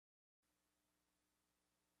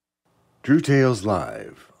True Tales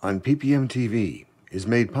Live on PPM TV is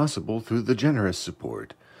made possible through the generous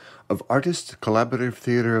support of Artist Collaborative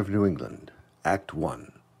Theater of New England, Act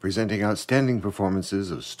One, presenting outstanding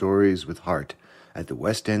performances of stories with heart at the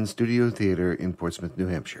West End Studio Theater in Portsmouth, New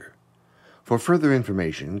Hampshire. For further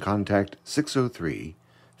information, contact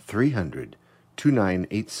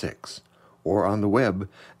 603-300-2986 or on the web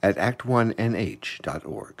at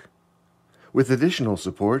act1nh.org. With additional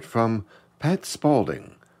support from Pat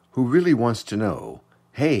Spaulding, who really wants to know,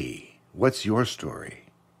 hey, what's your story?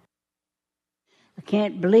 I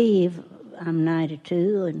can't believe I'm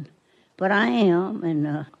 92, but I am.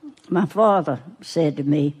 And my father said to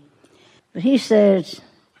me, but he said,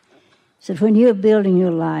 when you're building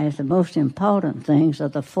your life, the most important things are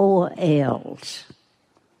the 4 L's.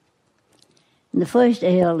 And the first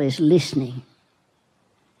L is listening.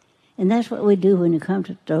 And that's what we do when you come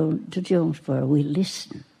to Jonesboro. We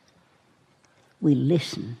listen. We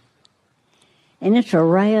listen. And it's a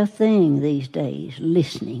rare thing these days,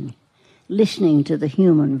 listening to the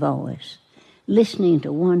human voice, listening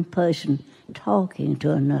to one person talking to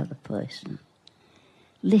another person,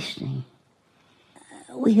 listening.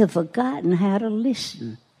 We have forgotten how to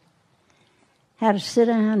listen, how to sit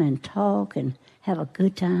down and talk and have a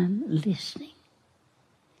good time listening.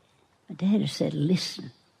 My daddy said, listen.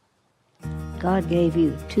 God gave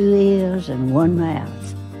you 2 ears and 1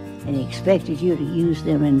 mouth, and he expected you to use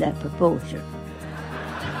them in that proportion,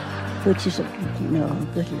 which is a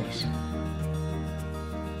good listen.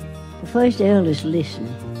 The first L is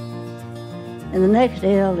listening, and the next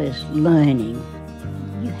L is learning.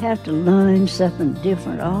 You have to learn something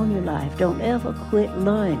different all your life. Don't ever quit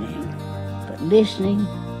learning, but listening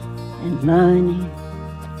and learning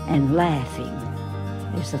and laughing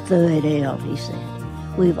is the third L, he said.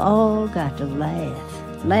 We've all got to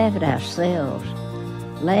laugh at ourselves,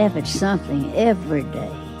 laugh at something every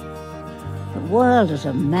day. The world is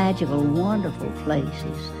a magical, wonderful place,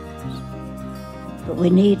 he says. But we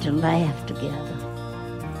need to laugh together.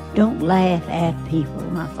 Don't laugh at people,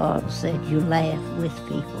 my father said. You laugh with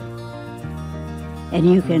people.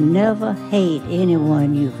 And you can never hate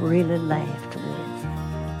anyone you've really laughed with.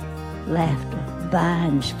 Laughter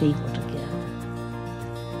binds people together.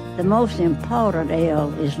 The most important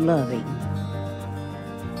L is loving.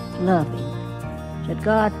 Loving. That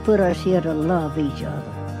God put us here to love each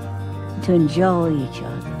other, to enjoy each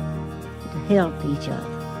other, to help each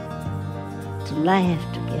other, to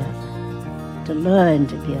laugh together, to learn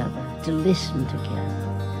together, to listen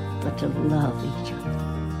together, but to love each other.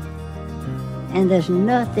 And there's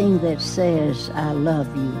nothing that says I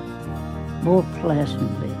love you more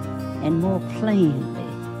pleasantly and more plainly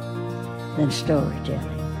than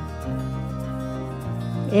storytelling.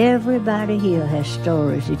 Everybody here has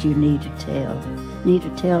stories that you need to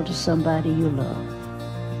tell to somebody you love.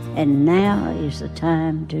 And now is the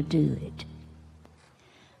time to do it.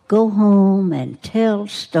 Go home and tell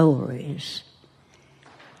stories,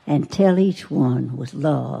 and tell each one with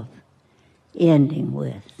love, ending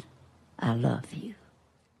with, I love you.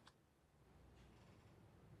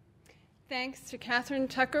 Thanks to Catherine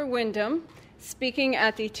Tucker Wyndham, speaking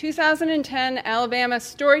at the 2010 Alabama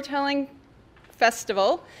Storytelling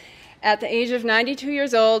Festival at the age of 92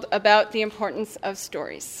 years old about the importance of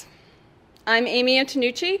stories. I'm Amy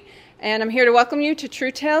Antonucci, and I'm here to welcome you to True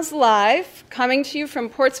Tales Live, coming to you from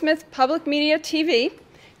Portsmouth Public Media TV,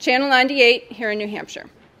 Channel 98 here in New Hampshire.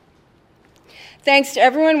 Thanks to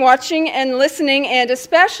everyone watching and listening, and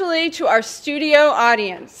especially to our studio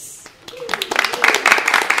audience.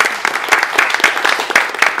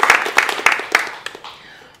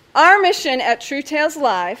 Our mission at True Tales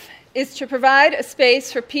Live is to provide a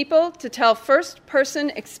space for people to tell first-person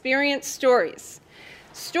experience stories.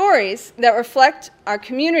 Stories that reflect our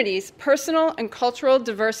community's personal and cultural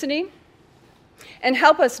diversity and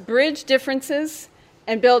help us bridge differences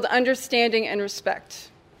and build understanding and respect.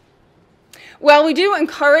 While we do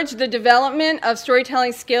encourage the development of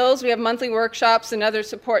storytelling skills, we have monthly workshops and other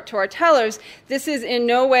support to our tellers, this is in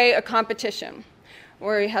no way a competition,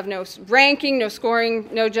 where we have no ranking, no scoring,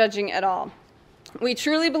 no judging at all. We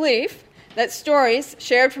truly believe that stories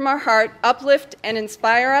shared from our heart uplift and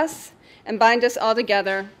inspire us and bind us all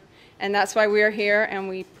together, and that's why we are here, and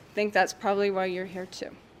we think that's probably why you're here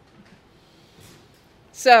too.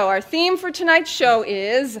 So our theme for tonight's show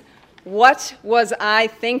is, What Was I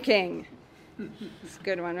Thinking? It's a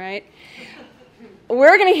good one, right?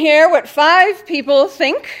 We're going to hear what 5 people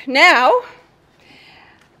think now.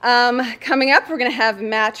 Coming up, we're going to have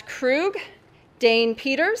Matt Krug, Dane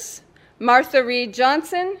Peters, Martha Reed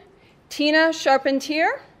Johnson, Tina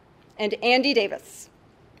Charpentier, and Andy Davis.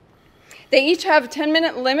 They each have a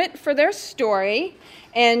 10-minute limit for their story,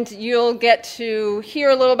 and you'll get to hear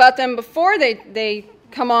a little about them before they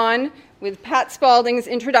come on with Pat Spaulding's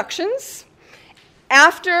introductions.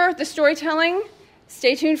 After the storytelling,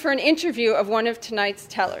 stay tuned for an interview of one of tonight's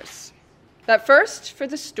tellers. But first, for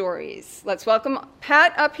the stories. Let's welcome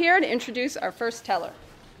Pat up here to introduce our first teller.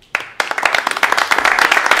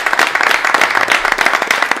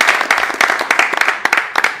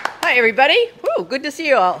 Hi, everybody. Woo, good to see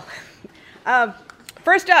you all.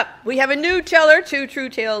 First up, we have a new teller to True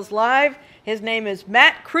Tales Live. His name is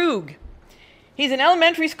Matt Krug. He's an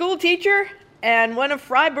elementary school teacher and one of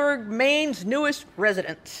Freiburg, Maine's newest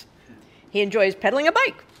residents. He enjoys pedaling a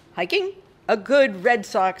bike, hiking, a good Red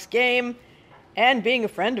Sox game, and being a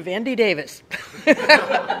friend of Andy Davis.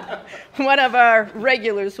 One of our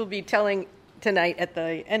regulars will be telling tonight at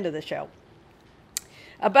the end of the show.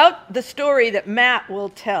 About the story that Matt will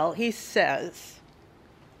tell, he says,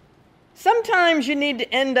 "Sometimes you need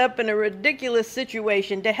to end up in a ridiculous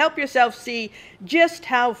situation to help yourself see just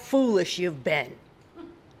how foolish you've been."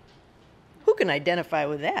 Who can identify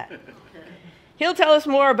with that? He'll tell us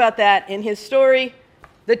more about that in his story,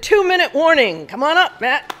 The 2-Minute Warning. Come on up,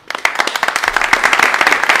 Matt.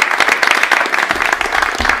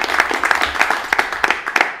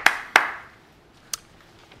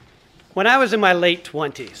 When I was in my late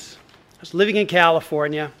 20s, I was living in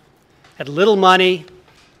California, had little money,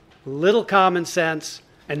 little common sense,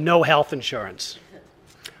 and no health insurance.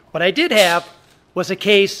 What I did have was a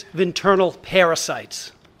case of internal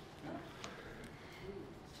parasites,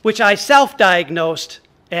 which I self-diagnosed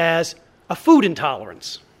as a food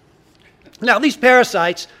intolerance. Now, these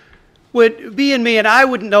parasites would be in me, and I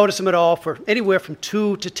wouldn't notice them at all for anywhere from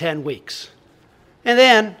 2 to 10 weeks. And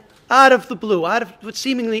then, out of the blue,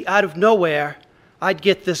 seemingly out of nowhere, I'd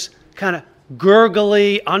get this kind of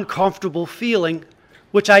gurgly, uncomfortable feeling,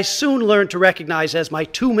 which I soon learned to recognize as my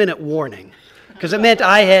 2-minute warning, because it meant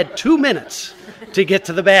I had 2 minutes to get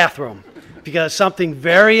to the bathroom, because something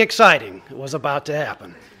very exciting was about to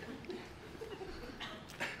happen.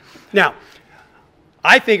 Now,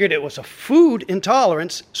 I figured it was a food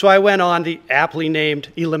intolerance, so I went on the aptly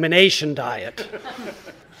named elimination diet.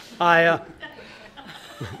 I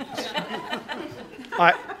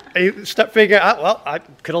figured out, well, I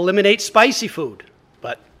could eliminate spicy food.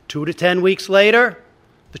 But 2 to 10 weeks later,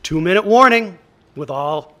 the 2-minute warning with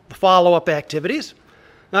all the follow-up activities.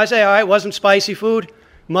 And I say, all right, wasn't spicy food,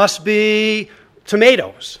 must be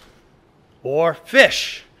tomatoes or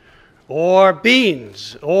fish or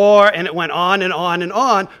beans, and it went on and on and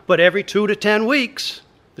on, but every 2 to 10 weeks,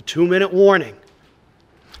 the 2-minute warning.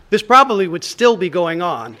 This probably would still be going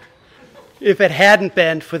on if it hadn't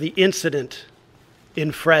been for the incident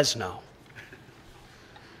in Fresno.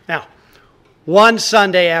 Now, one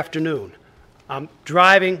Sunday afternoon, I'm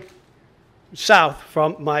driving south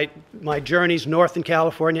from my journeys north in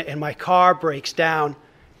California, and my car breaks down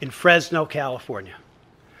in Fresno, California.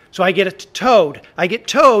 So I get towed. I get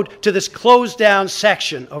towed to this closed-down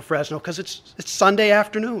section of Fresno because it's Sunday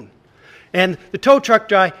afternoon. And the tow truck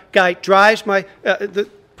guy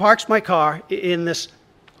parks my car in this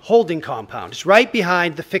holding compound. It's right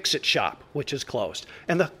behind the Fix-It shop, which is closed.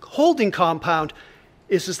 And the holding compound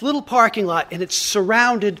is this little parking lot, and it's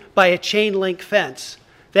surrounded by a chain-link fence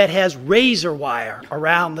that has razor wire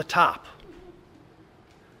around the top.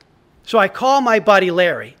 So I call my buddy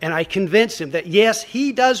Larry, and I convince him that, yes,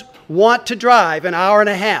 he does want to drive an hour and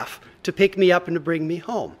a half to pick me up and to bring me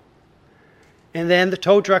home. And then the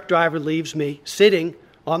tow truck driver leaves me sitting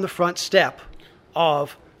on the front step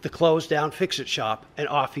of the closed-down Fix-It shop, and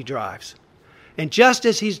off he drives. And just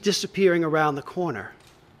as he's disappearing around the corner,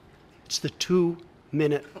 it's the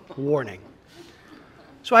 2-minute warning.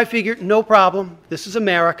 So I figured, no problem, this is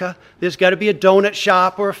America. There's got to be a donut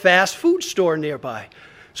shop or a fast food store nearby.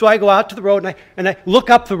 So I go out to the road, and I look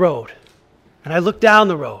up the road, and I look down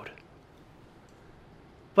the road.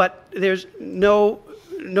 But there's no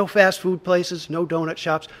fast food places, no donut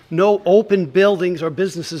shops, no open buildings or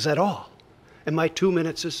businesses at all. And my 2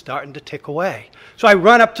 minutes is starting to tick away. So I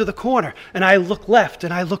run up to the corner, and I look left,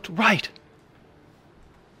 and I looked right.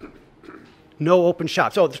 No open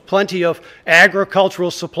shops. Oh, there's plenty of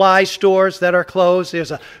agricultural supply stores that are closed.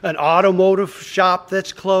 There's an automotive shop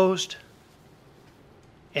that's closed.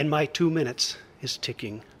 And my 2 minutes is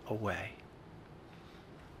ticking away.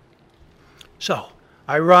 So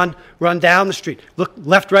I run down the street, look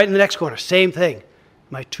left, right in the next corner, same thing.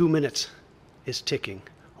 My 2 minutes is ticking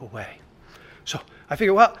away. So I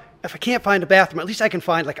figure, well, if I can't find a bathroom, at least I can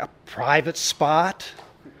find like a private spot.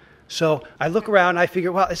 So I look around and I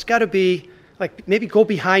figure, well, it's got to be like maybe go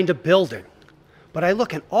behind a building. But I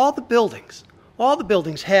look, and all the buildings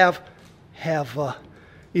have have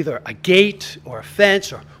either a gate or a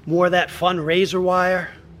fence or more of that fun razor wire.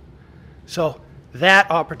 So that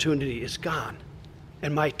opportunity is gone.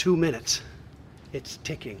 And my 2 minutes, it's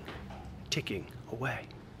ticking away.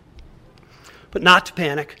 But not to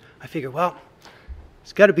panic. I figure, well,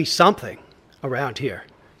 there's got to be something around here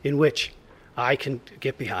in which I can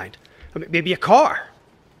get behind. I mean, maybe a car.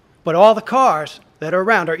 But all the cars that are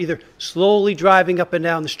around are either slowly driving up and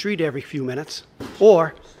down the street every few minutes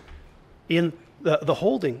or in the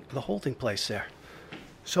holding place there.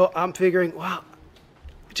 So I'm figuring, well,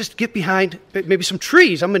 just get behind maybe some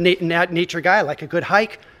trees. I'm a nature guy, I like a good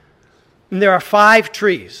hike. And there are 5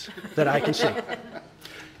 trees that I can see.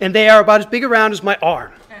 And they are about as big around as my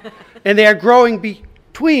arm. And they are growing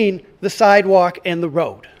between the sidewalk and the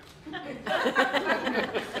road.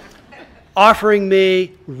 Offering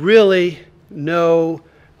me really no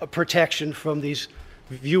protection from these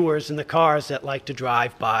viewers in the cars that like to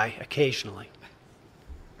drive by occasionally.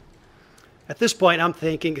 At this point, I'm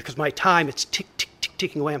thinking, because my time, it's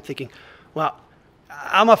ticking away, I'm thinking, well,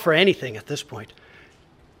 I'm up for anything at this point.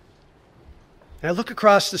 And I look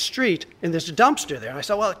across the street, and there's a dumpster there. And I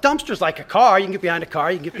said, well, a dumpster's like a car. You can get behind a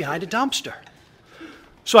car, you can get behind a dumpster.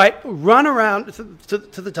 So I run around to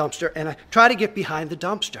the dumpster, and I try to get behind the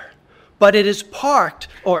dumpster. But it is parked,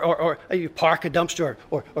 or you park a dumpster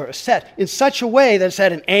or a set in such a way that it's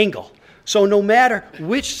at an angle. So no matter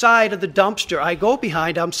which side of the dumpster I go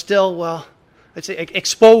behind, I'm still, well, let's say,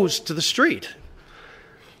 exposed to the street.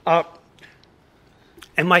 And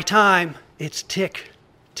my time, it's ticking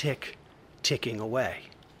away.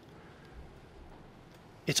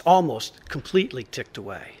 It's almost completely ticked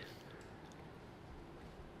away.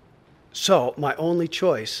 So my only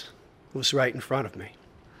choice was right in front of me.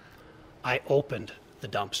 I opened the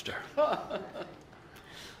dumpster.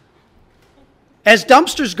 As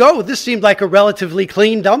dumpsters go, this seemed like a relatively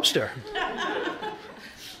clean dumpster.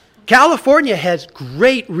 California has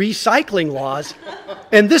great recycling laws,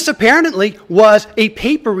 and this apparently was a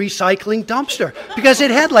paper recycling dumpster because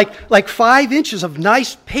it had like 5 inches of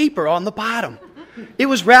nice paper on the bottom. It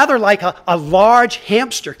was rather like a large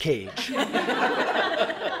hamster cage.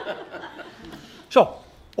 So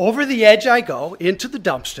over the edge I go into the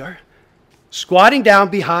dumpster, squatting down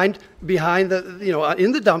behind the,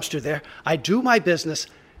 in the dumpster there. I do my business,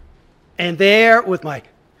 and there with my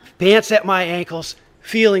pants at my ankles,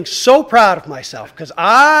 feeling so proud of myself because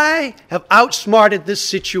I have outsmarted this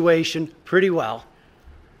situation pretty well.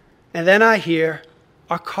 And then I hear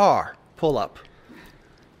a car pull up,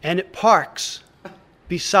 and it parks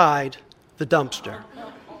beside the dumpster.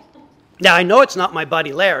 Now, I know it's not my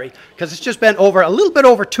buddy Larry because it's just been a little bit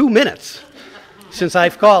over 2 minutes since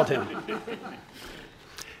I've called him.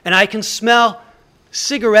 And I can smell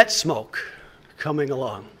cigarette smoke coming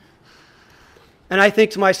along. And I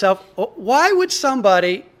think to myself, why would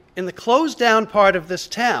somebody in the closed down part of this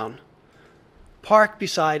town park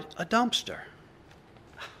beside a dumpster?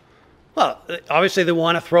 Well, obviously they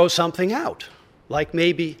want to throw something out, like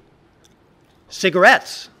maybe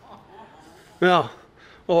cigarettes.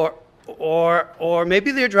 Or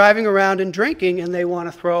maybe they're driving around and drinking and they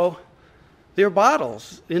want to throw their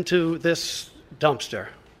bottles into this dumpster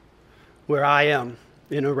where I am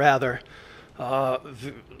in a rather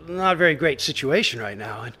not very great situation right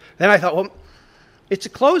now. And then I thought, well, it's a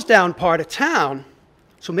closed down part of town,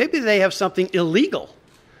 so maybe they have something illegal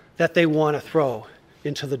that they want to throw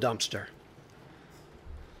into the dumpster.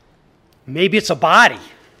 Maybe it's a body.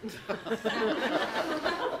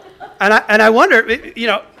 And I wonder,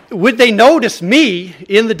 would they notice me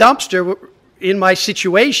in the dumpster in my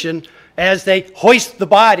situation as they hoist the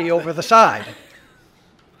body over the side?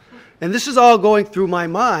 And this is all going through my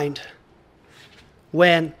mind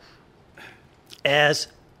when, as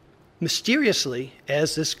mysteriously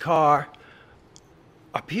as this car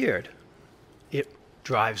appeared, it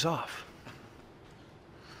drives off.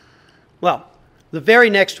 Well, the very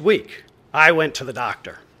next week, I went to the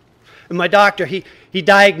doctor. And my doctor, he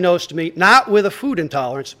diagnosed me not with a food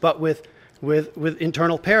intolerance, but with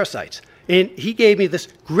internal parasites. And he gave me this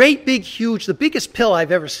great big, huge, the biggest pill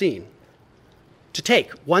I've ever seen to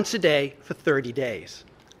take once a day for 30 days.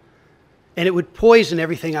 And it would poison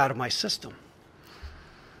everything out of my system.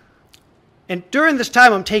 And during this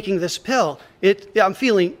time I'm taking this pill, I'm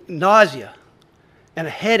feeling nausea and a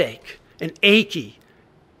headache and achy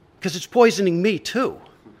because it's poisoning me too.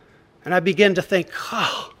 And I begin to think,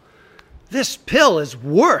 this pill is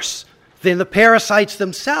worse than the parasites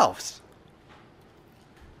themselves.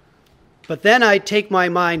 But then I take my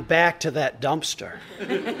mind back to that dumpster.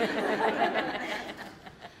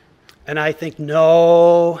 And I think,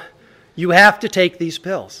 no, you have to take these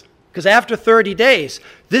pills. Because after 30 days,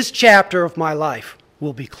 this chapter of my life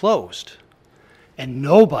will be closed, and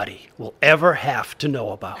nobody will ever have to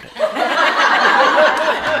know about it.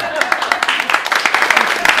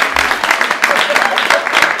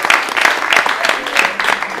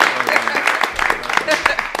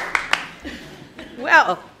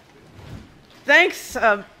 Well, thanks,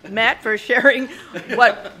 Matt, for sharing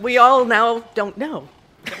what we all now don't know.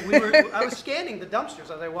 I was scanning the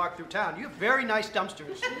dumpsters as I walked through town. You have very nice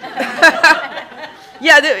dumpsters.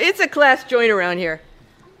 Yeah, it's a class joint around here.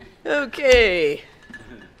 Okay.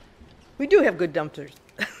 We do have good dumpsters.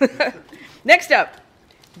 Next up,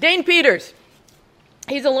 Dane Peters.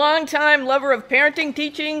 He's a longtime lover of parenting,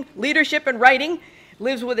 teaching, leadership, and writing.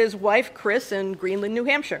 Lives with his wife, Chris, in Greenland, New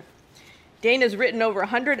Hampshire. Dane has written over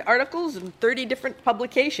 100 articles in 30 different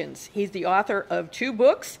publications. He's the author of 2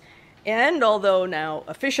 books, and although now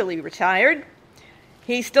officially retired,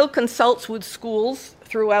 he still consults with schools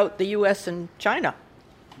throughout the U.S. and China.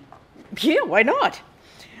 Yeah, why not?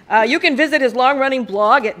 You can visit his long-running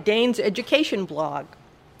blog at Dane's Education Blog.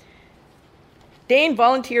 Dane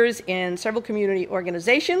volunteers in several community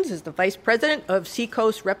organizations, is the vice president of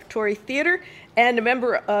Seacoast Repertory Theater, and a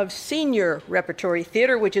member of Senior Repertory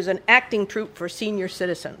Theater, which is an acting troupe for senior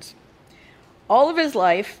citizens. All of his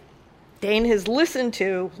life, Dane has listened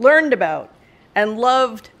to, learned about, and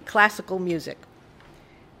loved classical music.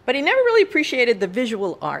 But he never really appreciated the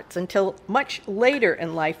visual arts until much later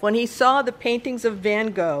in life when he saw the paintings of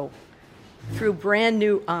Van Gogh through brand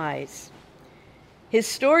new eyes. His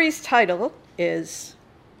story's title is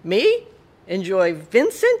Me? Enjoy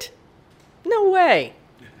Vincent? No way.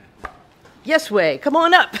 Yes way. Come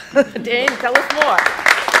on up. Dane, tell us more.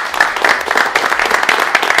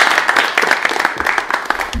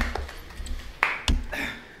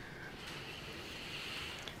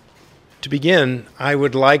 To begin, I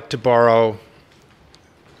would like to borrow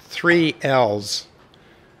 3 L's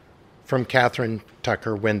from Catherine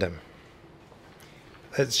Tucker Wyndham.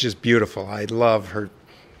 It's just beautiful. I love her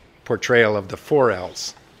portrayal of the 4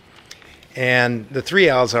 L's. And the 3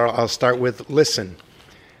 L's are, I'll start with listen.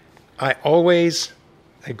 I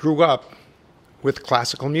grew up with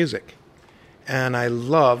classical music, and I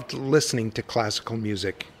loved listening to classical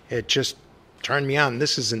music. It just turned me on.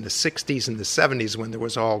 This is in the 60s and the 70s when there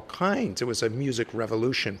was all kinds. It was a music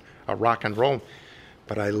revolution, a rock and roll.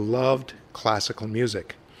 But I loved classical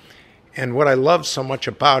music. And what I loved so much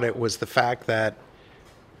about it was the fact that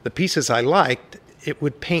the pieces I liked, it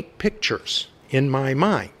would paint pictures in my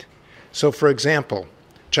mind. So, for example,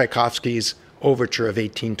 Tchaikovsky's Overture of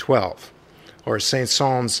 1812, or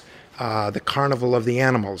Saint-Saëns' The Carnival of the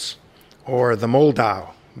Animals, or The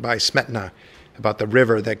Moldau by Smetana, about the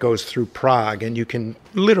river that goes through Prague, and you can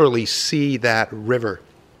literally see that river.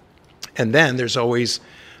 And then there's always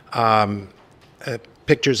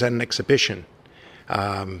pictures at an exhibition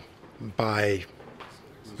by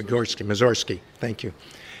Mussorgsky. Thank you.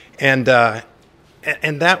 And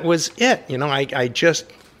that was it. You know,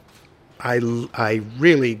 I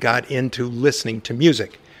really got into listening to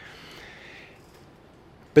music.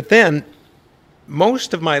 But then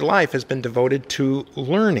most of my life has been devoted to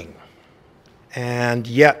learning. And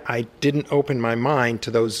yet I didn't open my mind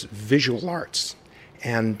to those visual arts.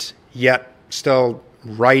 And yet still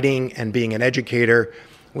writing and being an educator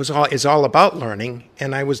is all about learning,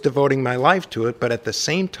 and I was devoting my life to it, but at the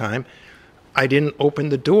same time, I didn't open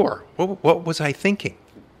the door. What was I thinking?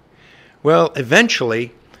 Well,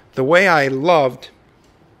 eventually, the way I loved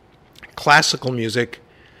classical music,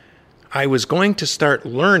 I was going to start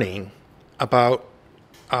learning about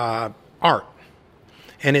art.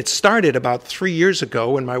 And it started about 3 years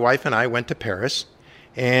ago when my wife and I went to Paris,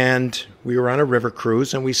 and we were on a river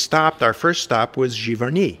cruise, and we stopped. Our first stop was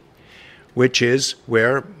Giverny, which is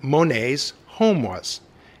where Monet's home was.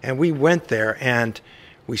 And we went there, and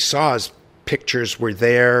we saw his pictures were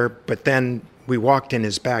there, but then we walked in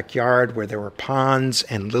his backyard where there were ponds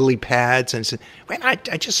and lily pads, and said, "Wait, I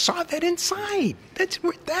just saw that inside.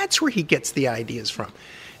 That's where he gets the ideas from."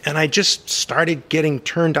 And I just started getting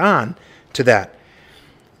turned on to that.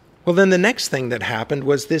 Well, then the next thing that happened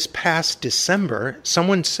was this past December,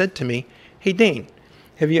 someone said to me, "Hey, Dane,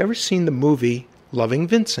 have you ever seen the movie Loving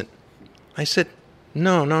Vincent?" I said,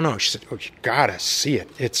 No. She said, "Oh, you gotta see it.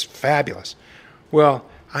 It's fabulous." Well,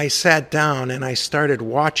 I sat down and I started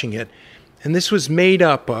watching it, and this was made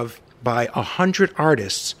up by 100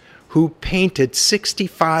 artists who painted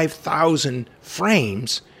 65,000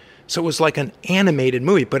 frames. So it was like an animated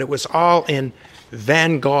movie, but it was all in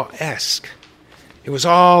Van Gogh-esque. It was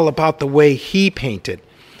all about the way he painted.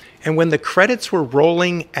 And when the credits were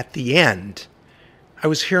rolling at the end, I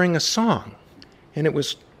was hearing a song, and it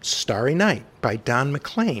was Starry Night by Don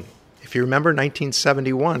McLean. If you remember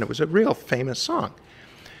 1971, it was a real famous song.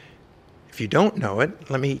 If you don't know it,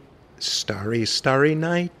 let me... Starry, starry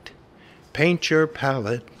night, paint your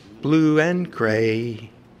palette blue and gray.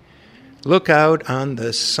 Look out on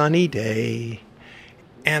the sunny day.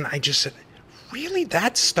 And I just said, really?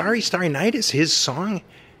 That Starry, Starry Night is his song?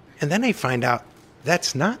 And then I find out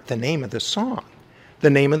that's not the name of the song. The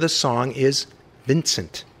name of the song is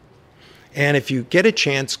Vincent. And if you get a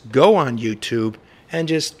chance, go on YouTube and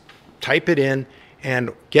just type it in and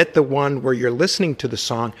get the one where you're listening to the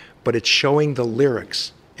song, but it's showing the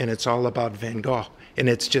lyrics, and it's all about Van Gogh. And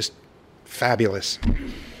it's just fabulous.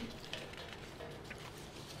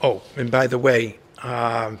 Oh, and by the way,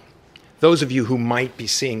 those of you who might be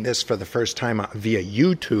seeing this for the first time via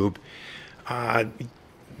YouTube, I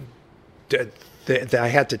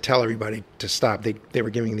had to tell everybody to stop. They were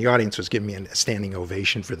giving, the audience was giving me a standing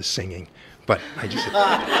ovation for the singing, but I just said,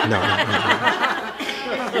 no.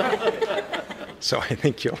 So I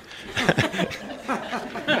think you'll...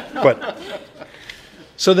 But...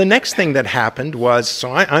 So the next thing that happened was,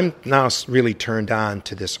 so I'm now really turned on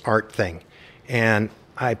to this art thing. And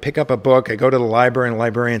I pick up a book, I go to the library, and the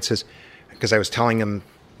librarian says, because I was telling him,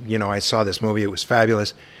 I saw this movie, it was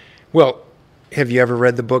fabulous. Well, have you ever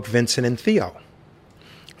read the book Vincent and Theo?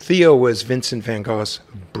 Theo was Vincent van Gogh's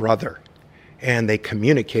brother, and they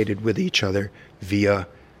communicated with each other via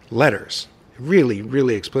letters. Really,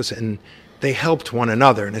 really explicit. And they helped one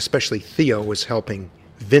another, and especially Theo was helping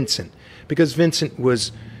Vincent, because Vincent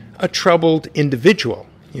was a troubled individual.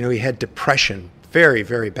 He had depression very,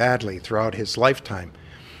 very badly throughout his lifetime.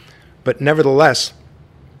 But nevertheless,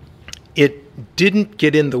 it didn't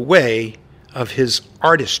get in the way of his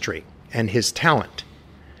artistry and his talent.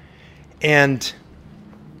 And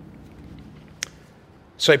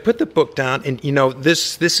so I put the book down, and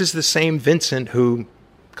this is the same Vincent who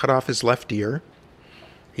cut off his left ear.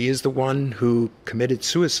 He is the one who committed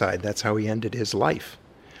suicide. That's how he ended his life.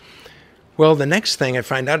 Well, the next thing I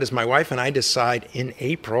find out is my wife and I decide in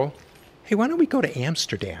April, hey, why don't we go to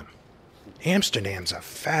Amsterdam? Amsterdam's a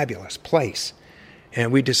fabulous place.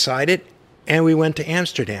 And we decided, and we went to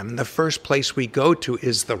Amsterdam. And the first place we go to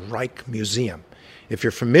is the Reich Museum. If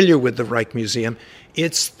you're familiar with the Reich Museum,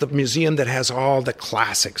 it's the museum that has all the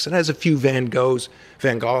classics. It has a few Van Goghs,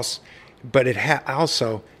 but it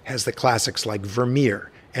also has the classics like Vermeer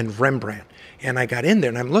and Rembrandt. And I got in there,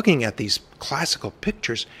 and I'm looking at these classical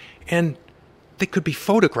pictures, and they could be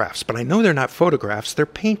photographs, but I know they're not photographs, they're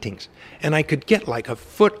paintings. And I could get like a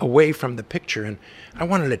foot away from the picture, and I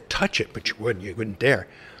wanted to touch it, but you wouldn't dare.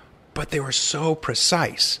 But they were so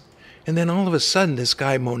precise. And then all of a sudden, this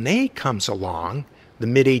guy Monet comes along, the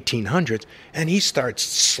mid-1800s, and he starts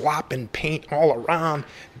slopping paint all around,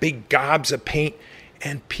 big gobs of paint,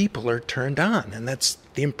 and people are turned on. And that's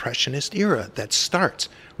the Impressionist era that starts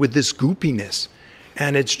with this goopiness.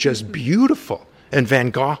 And it's just beautiful. And Van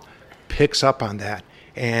Gogh picks up on that,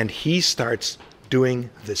 and he starts doing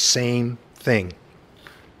the same thing.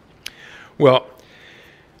 Well,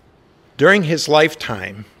 during his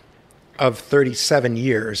lifetime of 37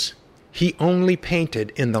 years, he only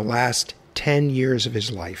painted in the last 10 years of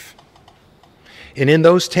his life. And in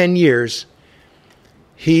those 10 years,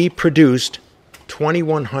 he produced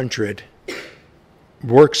 2,100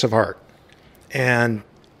 works of art. And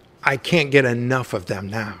I can't get enough of them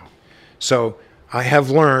now. So I have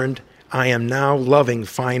learned I am now loving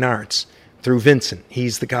fine arts through Vincent.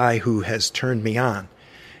 He's the guy who has turned me on.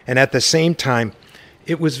 And at the same time,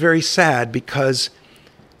 it was very sad because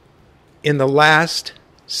in the last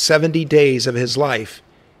 70 days of his life,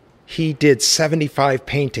 he did 75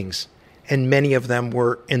 paintings, and many of them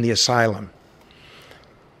were in the asylum.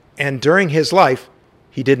 And during his life,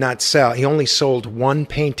 he did not sell. He only sold one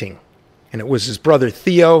painting, and it was his brother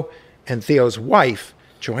Theo and Theo's wife,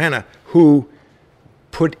 Joanna, who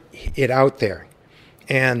put it out there.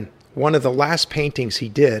 And one of the last paintings he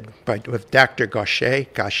did with Dr. Gaucher,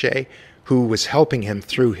 who was helping him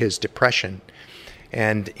through his depression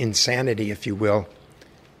and insanity, if you will,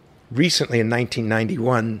 recently in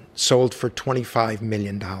 1991 sold for $25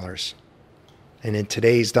 million. And in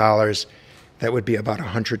today's dollars, that would be about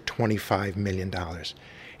 $125 million.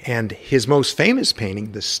 And his most famous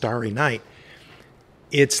painting, The Starry Night,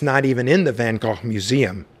 it's not even in the Van Gogh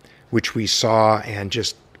Museum, which we saw and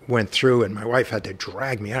just went through, and my wife had to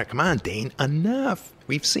drag me out. Come on, Dane, enough.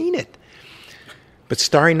 We've seen it. But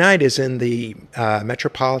Starry Night is in the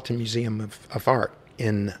Metropolitan Museum of Art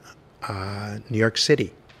in New York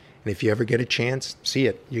City. And if you ever get a chance, see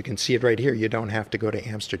it. You can see it right here. You don't have to go to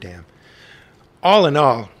Amsterdam. All in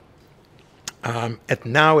all,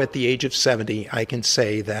 now at the age of 70, I can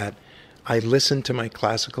say that I listen to my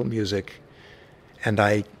classical music and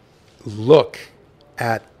I look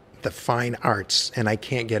at the fine arts, and I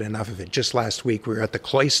can't get enough of it. Just last week, we were at the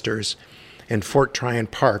Cloisters in Fort Tryon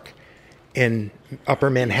Park in Upper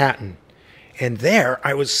Manhattan. And there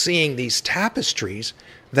I was seeing these tapestries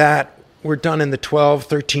that were done in the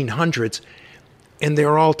 1300s, and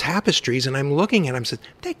they're all tapestries, and I'm looking at them and said,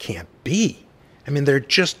 that can't be. I mean, they're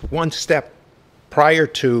just one step prior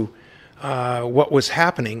to what was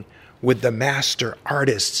happening with the master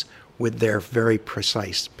artists with their very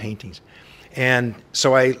precise paintings. And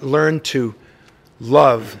so I learned to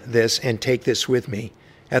love this and take this with me.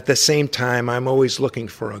 At the same time, I'm always looking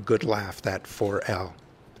for a good laugh, that 4L.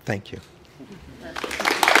 Thank you.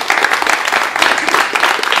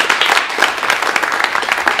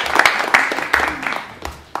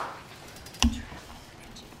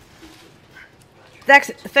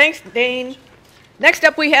 Thanks, Dane. Next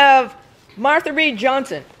up, we have Martha Reed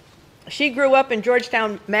Johnson. She grew up in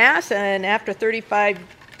Georgetown, Mass., and after 35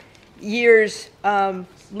 years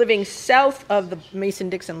living south of the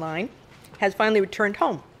Mason-Dixon line, has finally returned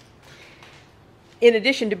home. In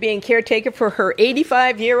addition to being caretaker for her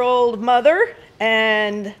 85-year-old mother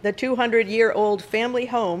and the 200-year-old family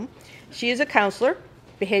home, she is a counselor,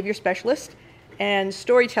 behavior specialist, and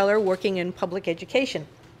storyteller working in public education.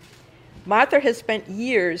 Martha has spent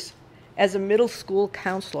years as a middle school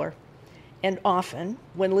counselor, and often,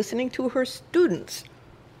 when listening to her students,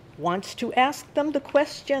 wants to ask them the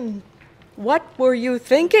question, "What were you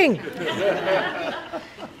thinking?"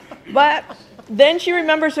 But then she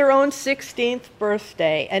remembers her own 16th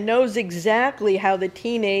birthday and knows exactly how the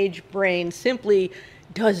teenage brain simply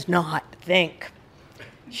does not think.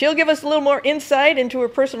 She'll give us a little more insight into her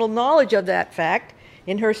personal knowledge of that fact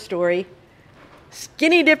in her story,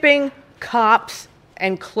 Skinny Dipping, Cops,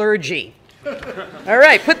 and Clergy. All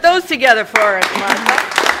right, put those together for us, Martha.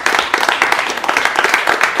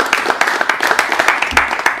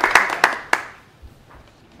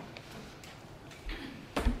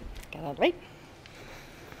 Got that right?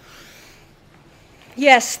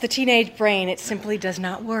 Yes, the teenage brain, it simply does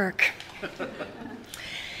not work.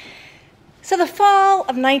 So the fall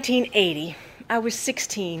of 1980, I was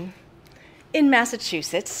 16 in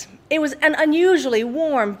Massachusetts. It was an unusually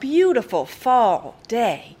warm, beautiful fall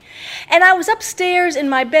day. And I was upstairs in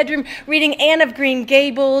my bedroom reading Anne of Green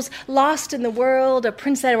Gables, Lost in the World of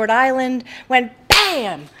Prince Edward Island, when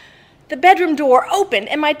bam! The bedroom door opened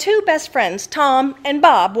and my two best friends, Tom and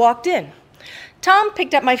Bob, walked in. Tom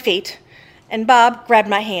picked up my feet and Bob grabbed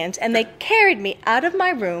my hands, and they carried me out of my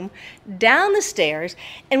room, down the stairs,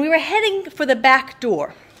 and we were heading for the back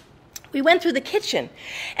door. We went through the kitchen,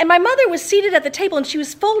 and my mother was seated at the table, and she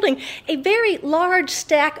was folding a very large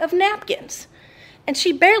stack of napkins. And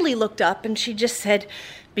she barely looked up, and she just said,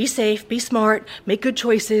 "Be safe, be smart, make good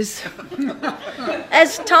choices,"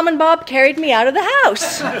 as Tom and Bob carried me out of the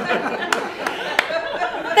house.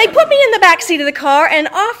 They put me in the back seat of the car, and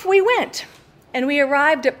off we went. And we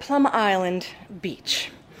arrived at Plum Island Beach.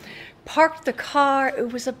 Parked the car.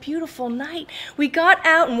 It was a beautiful night. We got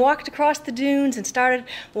out and walked across the dunes and started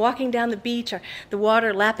walking down the beach, the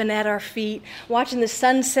water lapping at our feet, watching the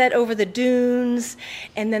sunset over the dunes,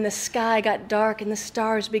 and then the sky got dark and the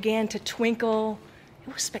stars began to twinkle.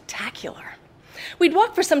 It was spectacular. We'd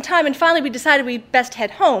walked for some time, and finally we decided we'd best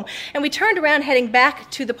head home, and we turned around heading back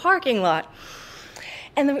to the parking lot.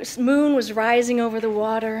 And the moon was rising over the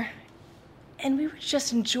water, and we were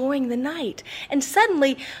just enjoying the night. And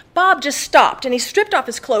suddenly, Bob just stopped, and he stripped off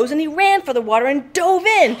his clothes, and he ran for the water and dove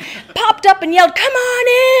in, popped up and yelled, "Come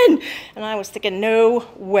on in!" And I was thinking, no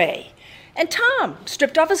way. And Tom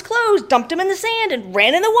stripped off his clothes, dumped them in the sand, and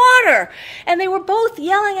ran in the water. And they were both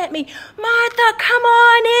yelling at me, "Martha, come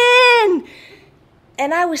on in!"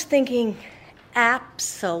 And I was thinking,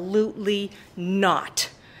 absolutely not,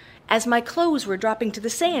 as my clothes were dropping to the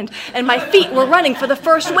sand and my feet were running for the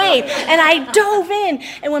first wave, and I dove in,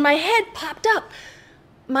 and when my head popped up,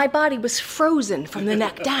 my body was frozen from the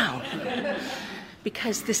neck down.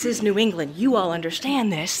 Because this is New England, you all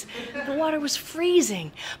understand this. The water was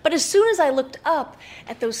freezing. But as soon as I looked up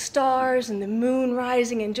at those stars and the moon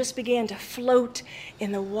rising and just began to float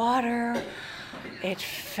in the water, it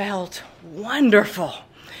felt wonderful.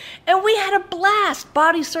 And we had a blast,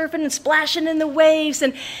 body surfing and splashing in the waves.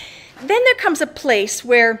 And then there comes a place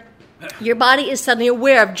where your body is suddenly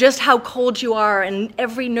aware of just how cold you are, and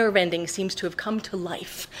every nerve ending seems to have come to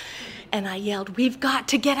life. And I yelled, "We've got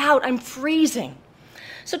to get out, I'm freezing."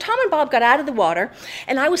 So Tom and Bob got out of the water,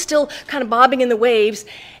 and I was still kind of bobbing in the waves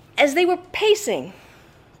as they were pacing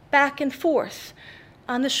back and forth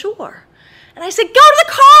on the shore. And I said, "Go to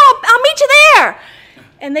the car, I'll meet you there."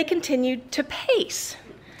 And they continued to pace.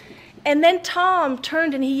 And then Tom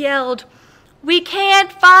turned and he yelled, "We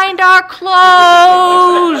can't find our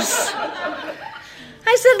clothes."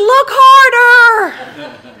 I said, "Look harder."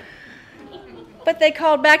 But they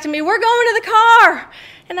called back to me, "We're going to the car."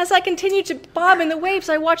 And as I continued to bob in the waves,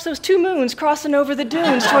 I watched those two moons crossing over the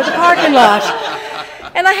dunes toward the parking lot.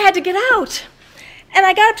 And I had to get out. And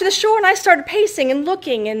I got up to the shore and I started pacing and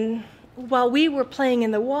looking. And while we were playing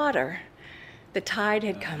in the water, the tide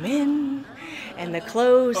had come in and the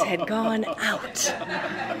clothes had gone out.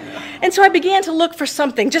 And so I began to look for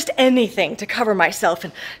something, just anything, to cover myself.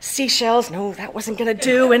 And seashells, no, that wasn't going to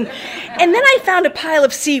do. And then I found a pile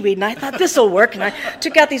of seaweed, and I thought, this'll work. And I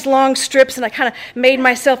took out these long strips, and I kind of made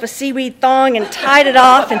myself a seaweed thong and tied it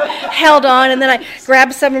off and held on. And then I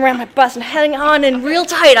grabbed something around my bust and hung on, and real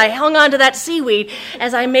tight, I hung on to that seaweed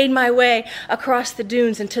as I made my way across the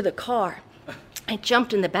dunes and to the car. I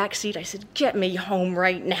jumped in the back seat. I said, "Get me home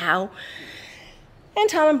right now." And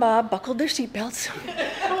Tom and Bob buckled their seatbelts,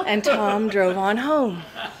 and Tom drove on home.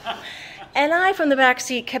 And I, from the back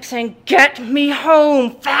seat, kept saying, "Get me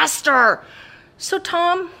home, faster!" So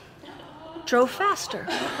Tom drove faster.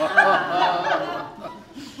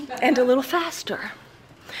 And a little faster.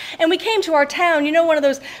 And we came to our town, you know, one of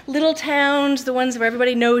those little towns, the ones where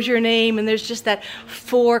everybody knows your name, and there's just that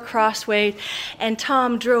 4 crossways. And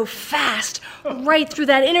Tom drove fast right through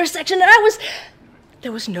that intersection, and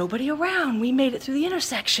there was nobody around. We made it through the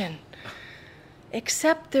intersection.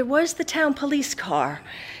 Except there was the town police car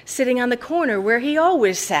sitting on the corner where he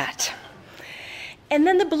always sat. And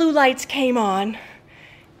then the blue lights came on,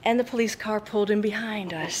 and the police car pulled in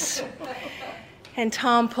behind us. And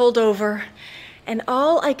Tom pulled over, and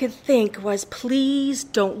all I could think was, please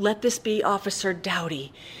don't let this be Officer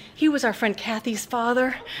Dowdy. He was our friend Kathy's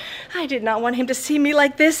father. I did not want him to see me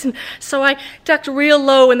like this, and so I ducked real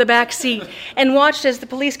low in the back seat and watched as the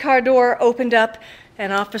police car door opened up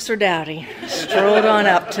and Officer Dowdy strolled on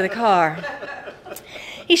up to the car.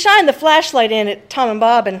 He shined the flashlight in at Tom and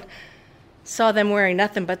Bob and saw them wearing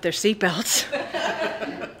nothing but their seatbelts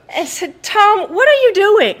and said, "Tom, what are you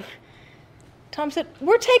doing?" Tom said,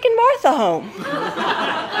 "We're taking Martha home."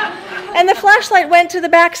 And the flashlight went to the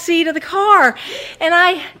back seat of the car, and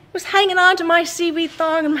I was hanging on to my seaweed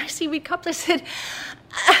thong and my seaweed cups. I said,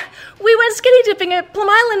 "We went skinny dipping at Plum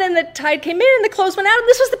Island, and the tide came in, and the clothes went out, and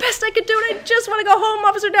this was the best I could do, and I just want to go home,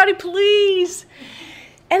 Officer Dowdy, please."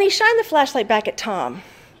 And he shined the flashlight back at Tom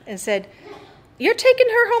and said, "You're taking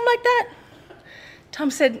her home like that?"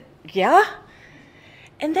 Tom said, "Yeah."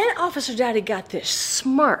 And then Officer Dowdy got this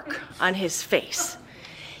smirk on his face.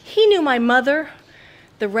 He knew my mother,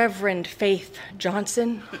 the Reverend Faith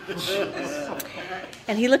Johnson.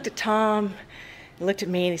 And he looked at Tom, and looked at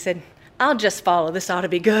me, and he said, "I'll just follow. This ought to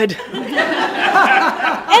be good." And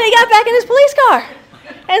he got back in his police car.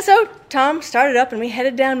 And so Tom started up, and we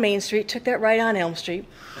headed down Main Street, took that right on Elm Street.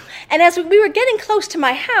 And as we were getting close to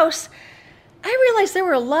my house, I realized there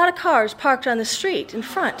were a lot of cars parked on the street in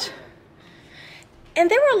front. And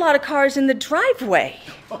there were a lot of cars in the driveway.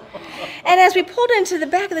 And as we pulled into the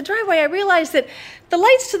back of the driveway, I realized that the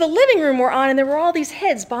lights to the living room were on, and there were all these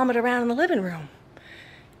heads bombing around in the living room.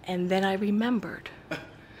 And then I remembered.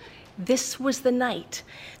 This was the night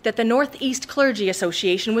that the Northeast Clergy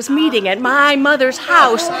Association was meeting at my mother's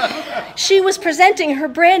house. She was presenting her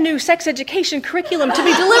brand new sex education curriculum to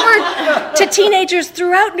be delivered to teenagers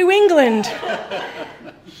throughout New England.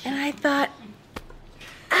 And I thought,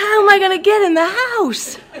 how am I going to get in the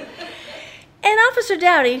house? And Officer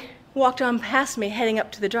Dowdy walked on past me, heading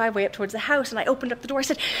up to the driveway up towards the house, and I opened up the door. I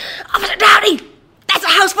said, "Officer Dowdy, that's a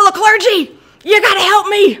house full of clergy. You got to help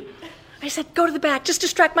me." I said, "Go to the back, just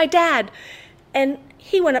distract my dad." And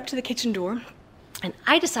he went up to the kitchen door, and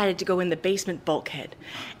I decided to go in the basement bulkhead.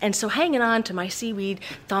 And so hanging on to my seaweed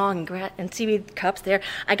thong and seaweed cups there,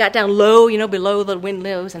 I got down low, below the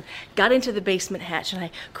windows, and got into the basement hatch. And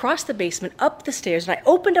I crossed the basement, up the stairs, and I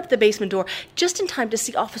opened up the basement door just in time to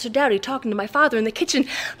see Officer Dowdy talking to my father in the kitchen.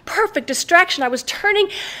 Perfect distraction. I was turning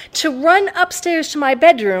to run upstairs to my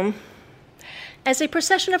bedroom as a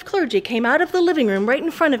procession of clergy came out of the living room right in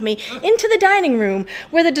front of me into the dining room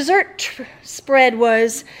where the dessert spread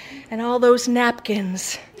was and all those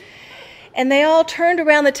napkins. And they all turned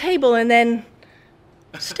around the table and then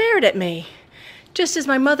stared at me just as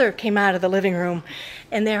my mother came out of the living room.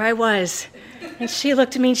 And there I was. And she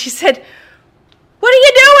looked at me and she said, "What are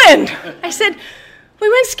you doing?" I said, "We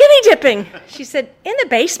went skinny dipping." She said, "In the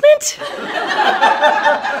basement?"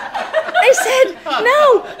 I said,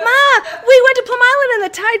 "No, Ma, we went to Plum Island and the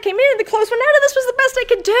tide came in and the clothes went out and this was the best I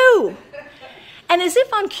could do." And as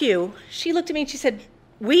if on cue, she looked at me and she said,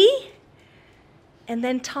 "We?" and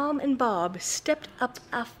then Tom and Bob stepped up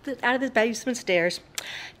out of the basement stairs.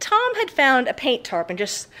 Tom had found a paint tarp and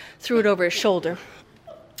just threw it over his shoulder.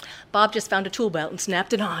 Bob just found a tool belt and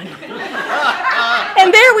snapped it on.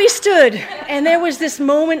 And there we stood, and there was this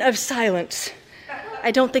moment of silence.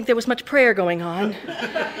 I don't think there was much prayer going on.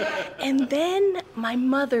 And then my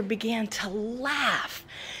mother began to laugh.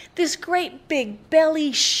 This great big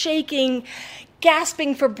belly shaking,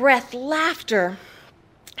 gasping for breath laughter.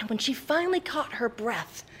 And when she finally caught her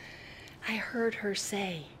breath, I heard her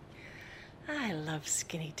say, "I love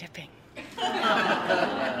skinny dipping."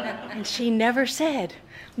 And she never said,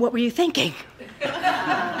 "What were you thinking?"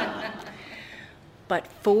 But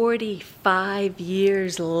 45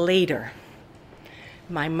 years later,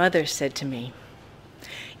 my mother said to me,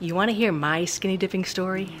 "You want to hear my skinny dipping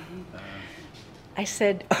story?" I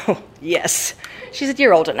said, "Oh, yes." She said,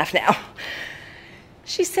 "You're old enough now."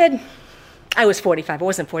 She said, I was 45. I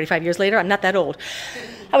wasn't 45 years later. I'm not that old.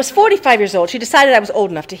 I was 45 years old. She decided I was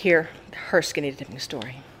old enough to hear her skinny dipping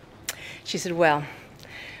story. She said, "Well,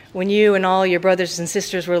 when you and all your brothers and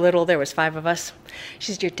sisters were little, there was 5 of us.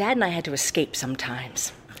 She said, your dad and I had to escape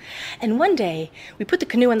sometimes. And one day, we put the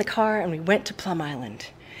canoe in the car and we went to Plum Island.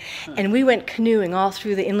 And we went canoeing all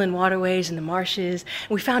through the inland waterways and the marshes.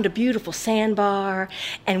 And we found a beautiful sandbar,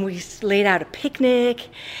 and we laid out a picnic.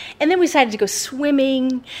 And then we decided to go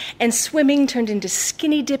swimming, and swimming turned into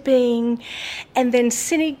skinny dipping. And then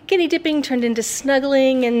skinny dipping turned into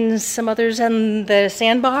snuggling and some others on the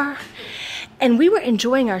sandbar. And we were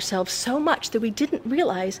enjoying ourselves so much that we didn't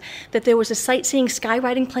realize that there was a sightseeing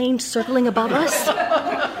skywriting plane circling above us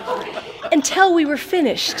until we were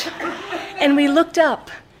finished. And we looked up,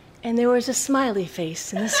 and there was a smiley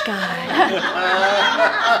face in the sky.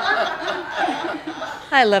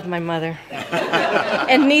 I love my mother.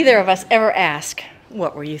 And neither of us ever asked,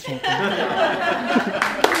 "What were you thinking?"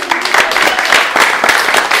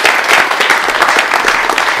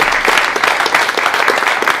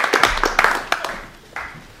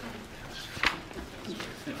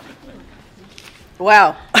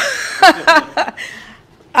 Wow.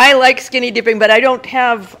 I like skinny dipping, but I don't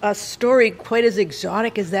have a story quite as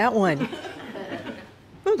exotic as that one.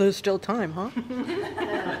 Oh, there's still time, huh?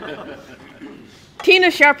 Tina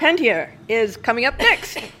Charpentier is coming up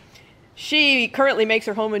next. She currently makes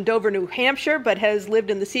her home in Dover, New Hampshire, but has lived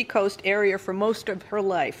in the Seacoast area for most of her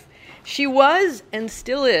life. She was, and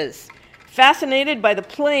still is, fascinated by the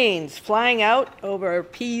planes flying out over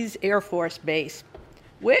Pease Air Force Base,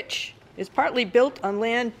 which is partly built on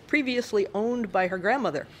land previously owned by her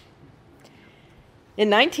grandmother. In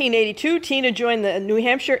 1982, Tina joined the New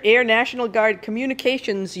Hampshire Air National Guard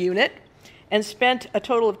Communications Unit and spent a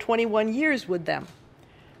total of 21 years with them.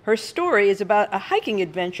 Her story is about a hiking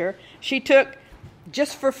adventure she took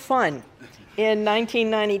just for fun in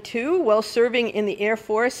 1992 while serving in the Air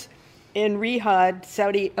Force in Riyadh,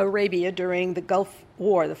 Saudi Arabia during the Gulf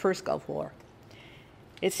War, the first Gulf War.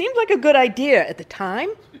 It seemed like a good idea at the time,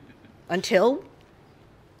 until,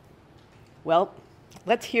 well,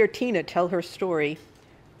 let's hear Tina tell her story.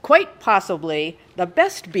 Quite possibly the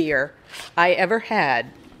best beer I ever had.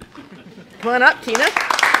 Come on up, Tina.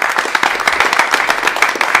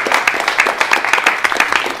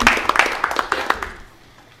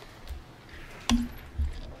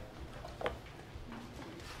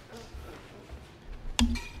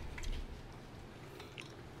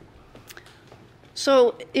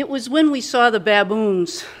 So it was when we saw the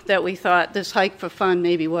baboons that we thought this hike for fun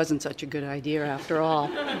maybe wasn't such a good idea after all.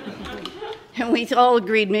 And we all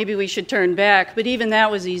agreed maybe we should turn back, but even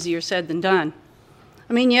that was easier said than done.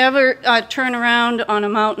 I mean, you ever turn around on a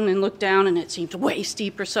mountain and look down and it seems way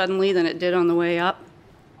steeper suddenly than it did on the way up?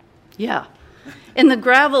 Yeah. And the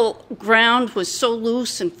gravel ground was so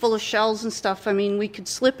loose and full of shells and stuff, I mean, we could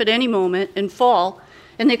slip at any moment and fall,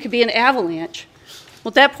 and there could be an avalanche.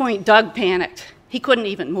 Well, at that point, Doug panicked. He couldn't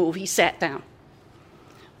even move. He sat down.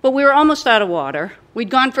 But we were almost out of water. We'd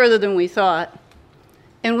gone further than we thought,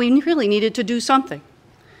 and we really needed to do something.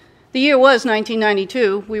 The year was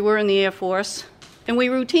 1992. We were in the Air Force, and we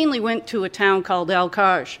routinely went to a town called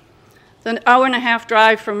Al-Kaj. The hour-and-a-half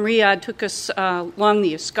drive from Riyadh took us along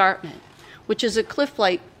the escarpment, which is a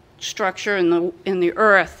cliff-like structure in the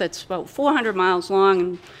earth that's about 400 miles long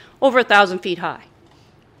and over 1,000 feet high.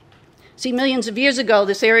 See, millions of years ago,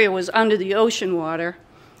 this area was under the ocean water,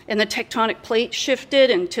 and the tectonic plates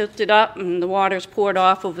shifted and tilted up, and the waters poured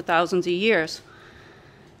off over thousands of years.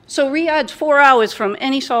 So Riyadh's 4 hours from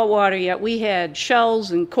any salt water, yet we had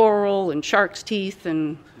shells and coral and shark's teeth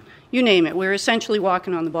and you name it. We were essentially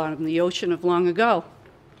walking on the bottom of the ocean of long ago.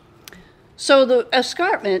 So the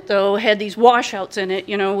escarpment, though, had these washouts in it,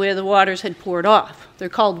 where the waters had poured off. They're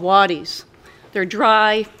called wadis. They're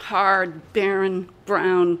dry, hard, barren,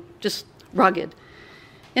 brown, just rugged.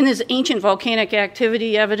 And there's ancient volcanic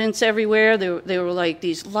activity evidence everywhere. There were like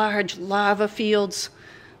these large lava fields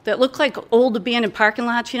that look like old abandoned parking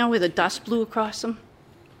lots, where the dust blew across them.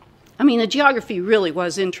 I mean, the geography really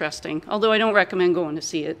was interesting, although I don't recommend going to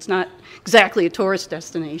see it. It's not exactly a tourist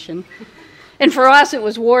destination. And for us, it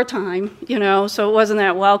was wartime, so it wasn't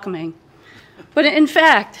that welcoming. But in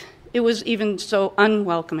fact, it was even so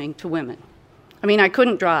unwelcoming to women. I mean, I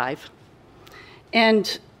couldn't drive.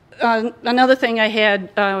 And another thing I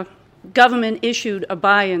had, government issued a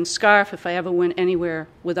abaya and scarf if I ever went anywhere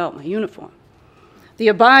without my uniform. The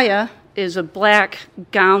abaya is a black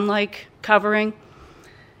gown-like covering.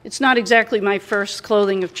 It's not exactly my first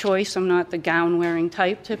clothing of choice. I'm not the gown-wearing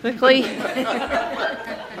type, typically.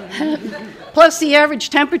 Plus, the average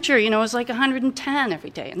temperature, is like 110 every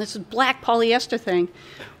day. And this is black polyester thing.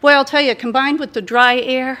 Boy, I'll tell you, combined with the dry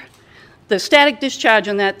air, the static discharge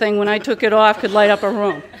on that thing when I took it off could light up a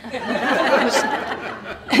room.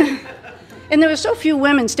 And there were so few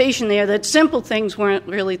women stationed there that simple things weren't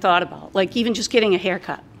really thought about, like even just getting a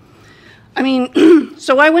haircut. I mean,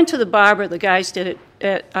 so I went to the barber, the guys did it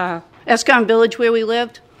at Escon Village where we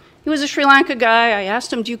lived. He was a Sri Lanka guy. I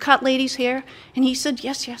asked him, do you cut ladies' hair? And he said,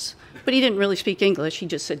 yes, yes. But he didn't really speak English. He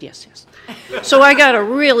just said, yes, yes. So I got a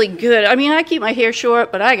really good, I keep my hair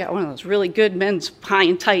short, but I got one of those really good men's high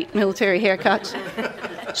and tight military haircuts.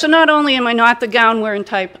 So not only am I not the gown-wearing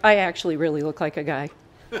type, I actually really look like a guy.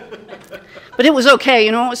 But it was okay,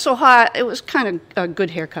 it was so hot, it was kind of a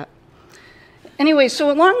good haircut. Anyway, so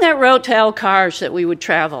along that road to El Karj that we would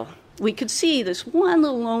travel, we could see this one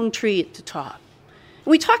little lone tree at the top.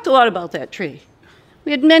 We talked a lot about that tree.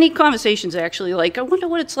 We had many conversations, actually, like, I wonder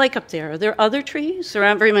what it's like up there. Are there other trees? There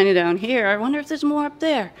aren't very many down here. I wonder if there's more up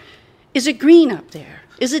there. Is it green up there?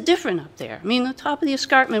 Is it different up there? The top of the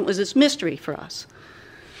escarpment was this mystery for us.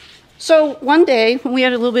 So one day, when we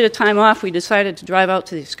had a little bit of time off, we decided to drive out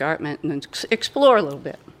to the escarpment and explore a little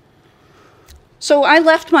bit. So I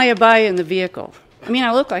left my abaya in the vehicle.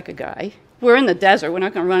 I look like a guy. We're in the desert. We're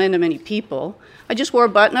not going to run into many people. I just wore a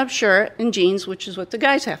button-up shirt and jeans, which is what the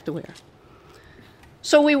guys have to wear.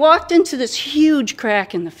 So we walked into this huge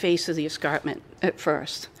crack in the face of the escarpment at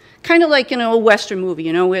first. Kind of like in a Western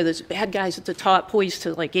movie, where there's bad guys at the top poised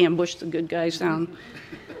to, ambush the good guys down.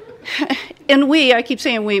 And I keep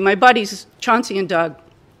saying we, my buddies, Chauncey and Doug,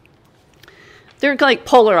 they're like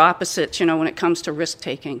polar opposites, when it comes to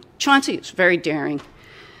risk-taking. Chauncey is very daring.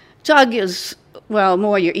 Doug is,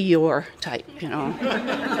 more your Eeyore type,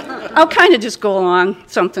 I'll kind of just go along,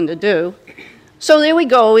 something to do. So there we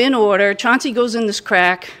go, in order. Chauncey goes in this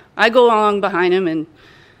crack. I go along behind him, and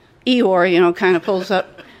Eeyore, kind of pulls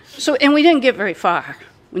up. And we didn't get very far.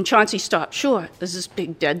 When Chauncey stopped short, there's this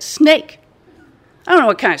big dead snake. I don't know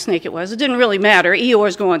what kind of snake it was. It didn't really matter.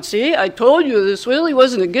 Eeyore's going, see, I told you this really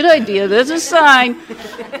wasn't a good idea. There's a sign.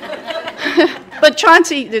 But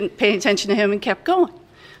Chauncey didn't pay attention to him and kept going.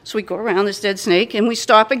 So we go around this dead snake, and we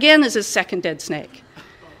stop again. There's a second dead snake.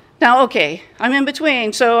 Now, okay, I'm in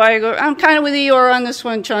between, so I go, I'm kind of with Eeyore on this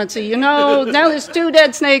one, Chauncey. Now there's two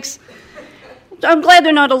dead snakes. I'm glad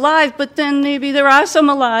they're not alive, but then maybe there are some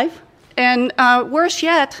alive. And worse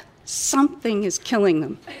yet, something is killing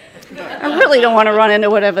them. I really don't want to run into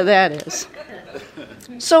whatever that is.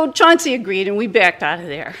 So Chauncey agreed, and we backed out of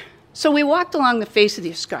there. So we walked along the face of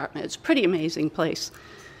the escarpment. It's a pretty amazing place.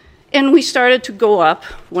 And we started to go up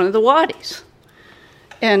one of the wadis.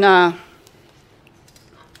 And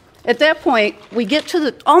at that point, we get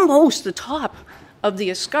to almost the top of the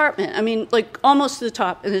escarpment. Almost to the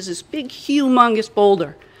top. And there's this big, humongous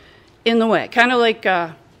boulder in the way, kind of like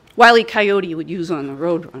Wile E. Coyote would use on the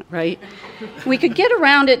Roadrunner, right? We could get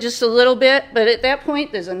around it just a little bit, but at that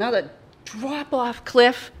point, there's another drop-off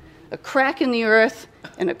cliff, a crack in the earth,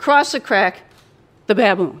 and across the crack, the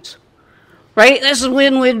baboons, right? This is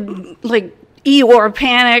when Eeyore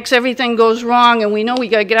panics, everything goes wrong, and we know we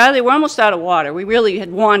got to get out of there. We're almost out of water. We really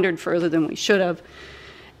had wandered further than we should have.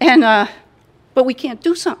 And but we can't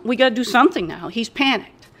do something. We got to do something now. He's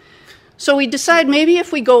panicked. So we decide maybe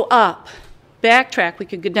if we go up, backtrack, we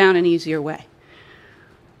could get down an easier way.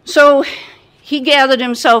 So he gathered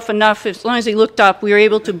himself enough, as long as he looked up, we were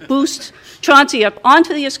able to boost Chauncey up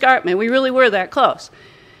onto the escarpment. We really were that close.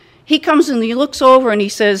 He comes and he looks over and he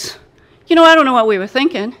says, I don't know what we were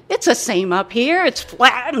thinking. It's the same up here. It's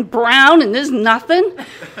flat and brown and there's nothing.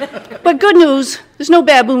 But good news, there's no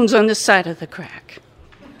baboons on this side of the crack.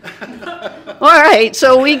 All right,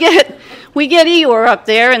 so we get Eeyore up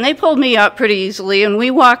there, and they pulled me up pretty easily, and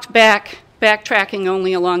we walked backtracking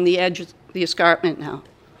only along the edge of the escarpment now.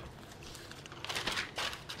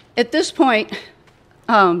 At this point,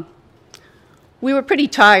 we were pretty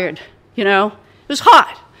tired, you know. It was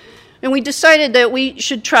hot. And we decided that we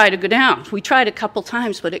should try to go down. We tried a couple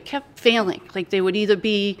times, but it kept failing. Like they would either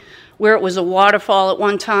be where it was a waterfall at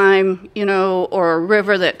one time, you know, or a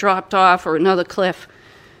river that dropped off, or another cliff.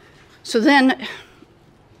 So then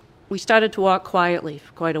we started to walk quietly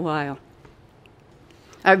for quite a while.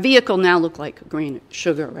 Our vehicle now looked like a grain of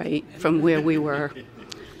sugar, right, from where we were.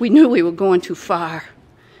 We knew we were going too far.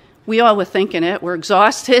 We all were thinking it. We're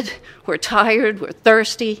exhausted, we're tired, we're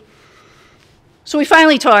thirsty. So we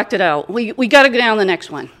finally talked it out. We got to go down the next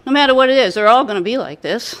one. No matter what it is, they're all going to be like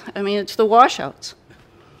this. I mean, it's the washouts.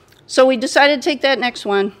 So we decided to take that next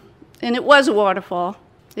one, and it was a waterfall.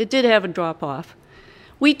 It did have a drop-off.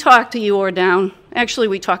 We talked Eeyore down. Actually,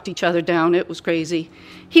 we talked each other down. It was crazy.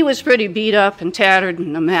 He was pretty beat up and tattered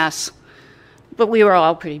and a mess. But we were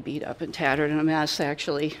all pretty beat up and tattered and a mess,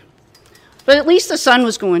 actually. But at least the sun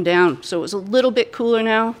was going down, so it was a little bit cooler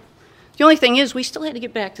now. The only thing is, we still had to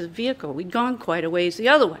get back to the vehicle. We'd gone quite a ways the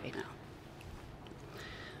other way now.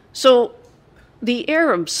 So the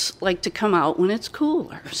Arabs like to come out when it's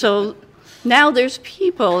cooler. So now there's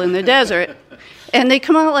people in the desert, and they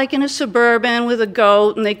come out like in a Suburban with a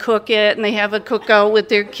goat, and they cook it, and they have a cookout with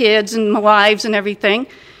their kids and wives and everything.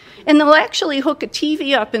 And they'll actually hook a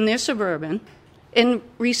TV up in their Suburban and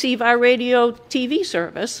receive our radio TV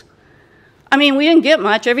service. I mean, we didn't get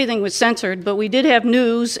much. Everything was censored, but we did have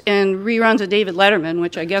news and reruns of David Letterman,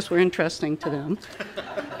 which I guess were interesting to them.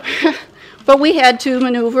 But we had to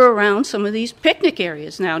maneuver around some of these picnic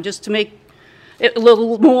areas now just to make it a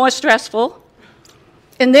little more stressful.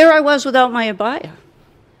 And there I was without my abaya,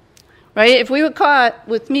 right? If we were caught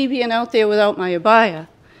with me being out there without my abaya,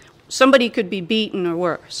 somebody could be beaten or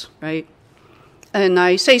worse, right? And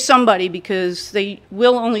I say somebody because they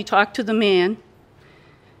will only talk to the man.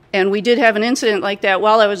 And we did have an incident like that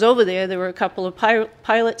while I was over there. There were a couple of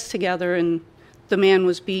pilots together, and the man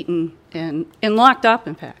was beaten and locked up,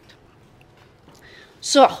 in fact.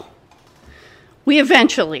 So we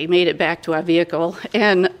eventually made it back to our vehicle,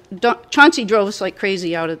 and Chauncey drove us like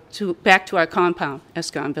crazy back to our compound,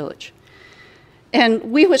 Escon Village.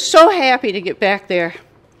 And we were so happy to get back there.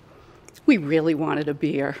 We really wanted a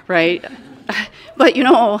beer, right? But, you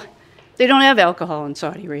know, they don't have alcohol in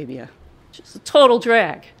Saudi Arabia. Just a total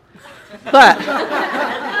drag. But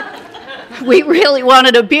we really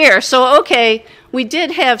wanted a beer. So, okay, we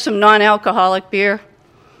did have some non-alcoholic beer.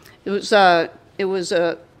 It was a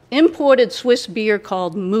imported Swiss beer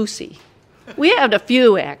called Moussi. We had a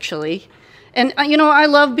few, actually. And, you know, I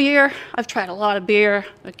love beer. I've tried a lot of beer.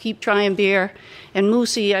 I keep trying beer. And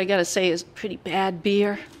Moussi, I got to say, is pretty bad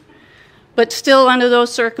beer. But still, under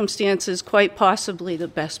those circumstances, quite possibly the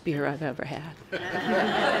best beer I've ever had.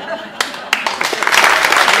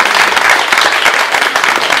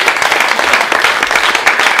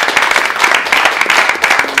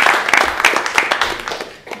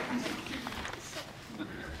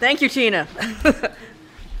 Thank you, Tina.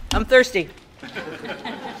 I'm thirsty.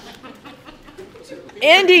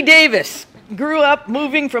 Andy Davis grew up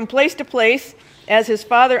moving from place to place as his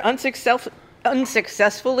father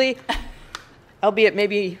unsuccessfully, albeit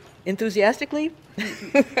maybe enthusiastically,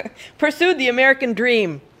 pursued the American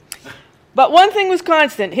dream. But one thing was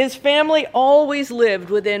constant. His family always lived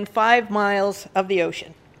within 5 miles of the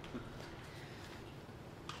ocean.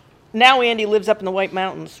 Now Andy lives up in the White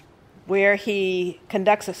Mountains, where he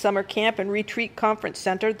conducts a summer camp and retreat conference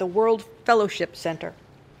center, the World Fellowship Center.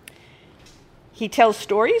 He tells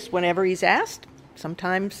stories whenever he's asked,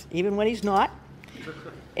 sometimes even when he's not.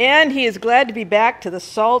 And he is glad to be back to the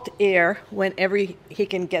salt air whenever he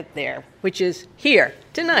can get there, which is here,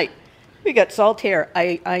 tonight. We got salt air.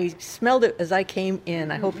 I smelled it as I came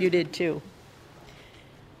in. I hope you did too.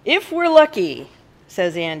 If we're lucky,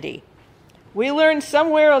 says Andy, we learn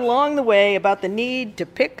somewhere along the way about the need to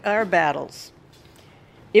pick our battles.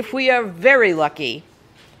 If we are very lucky,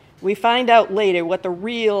 we find out later what the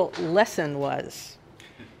real lesson was.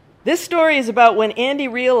 This story is about when Andy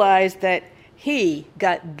realized that he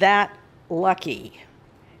got that lucky.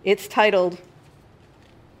 It's titled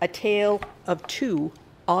A Tale of Two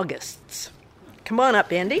Augusts. Come on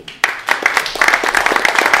up, Andy.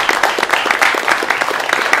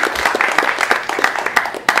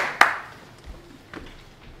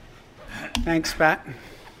 Thanks, Pat.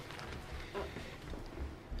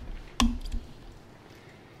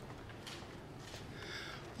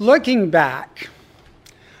 Looking back,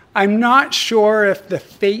 I'm not sure if the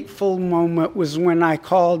fateful moment was when I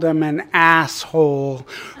called him an asshole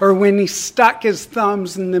or when he stuck his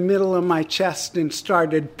thumbs in the middle of my chest and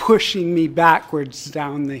started pushing me backwards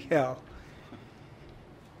down the hill.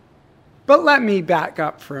 But let me back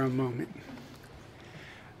up for a moment.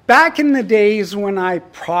 Back in the days when I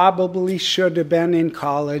probably should have been in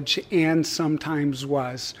college and sometimes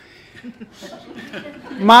was,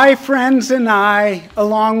 my friends and I,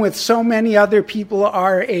 along with so many other people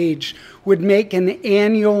our age, would make an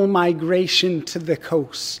annual migration to the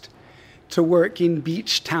coast to work in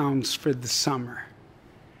beach towns for the summer.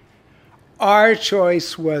 Our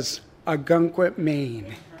choice was Ogunquit,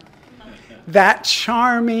 Maine. That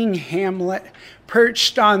charming hamlet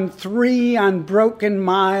perched on 3 unbroken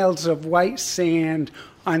miles of white sand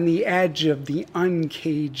on the edge of the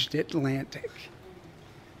uncaged Atlantic.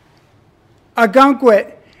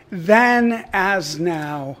 Ogunquit, then as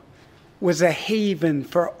now, was a haven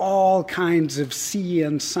for all kinds of sea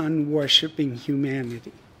and sun-worshipping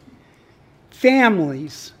humanity.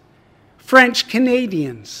 Families,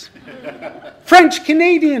 French-Canadian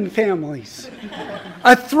families,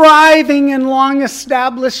 a thriving and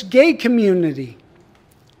long-established gay community,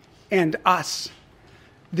 and us,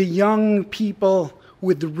 the young people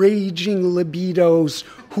with raging libidos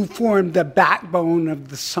who formed the backbone of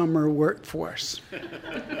the summer workforce.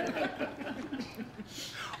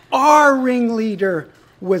 Our ringleader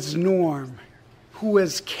was Norm, who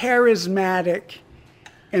was charismatic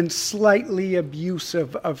and slightly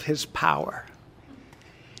abusive of his power.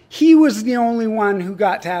 He was the only one who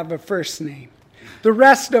got to have a first name. The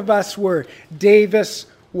rest of us were Davis,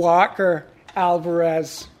 Walker,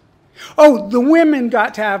 Alvarez. Oh, the women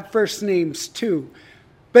got to have first names too,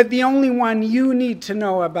 but the only one you need to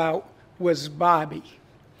know about was Bobby,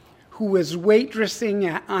 who was waitressing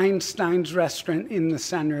at Einstein's restaurant in the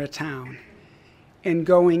center of town and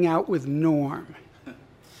going out with Norm,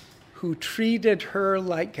 who treated her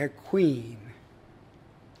like a queen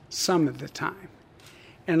some of the time,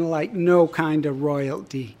 and like no kind of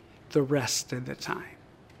royalty the rest of the time.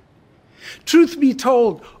 Truth be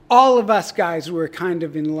told, all of us guys were kind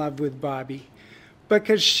of in love with Bobby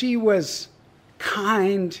because she was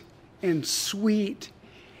kind and sweet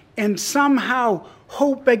and somehow,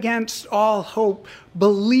 hope against all hope,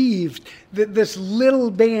 believed that this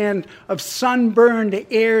little band of sunburned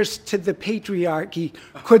heirs to the patriarchy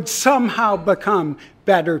could somehow become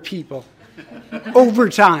better people over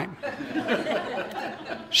time.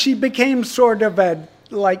 She became sort of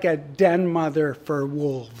like a den mother for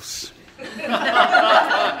wolves.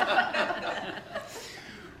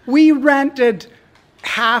 We rented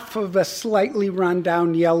half of a slightly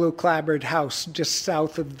run-down yellow-clapboard house just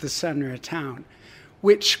south of the center of town,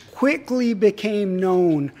 which quickly became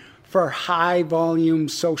known for high-volume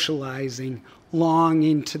socializing long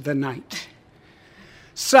into the night,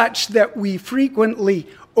 such that we frequently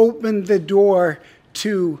opened the door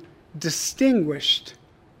to distinguished,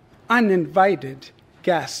 uninvited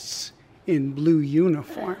guests in blue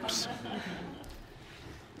uniforms.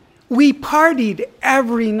 We partied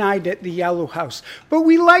every night at the Yellow House, but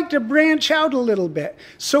we liked to branch out a little bit.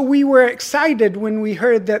 So we were excited when we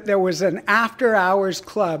heard that there was an after-hours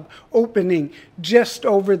club opening just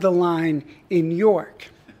over the line in York.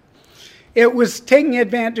 It was taking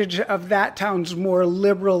advantage of that town's more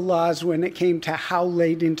liberal laws when it came to how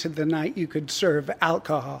late into the night you could serve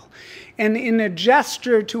alcohol. And in a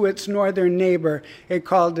gesture to its northern neighbor, it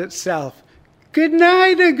called itself, "Good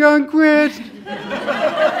night, Ogunquit."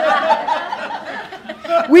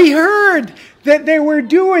 We heard that they were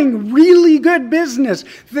doing really good business,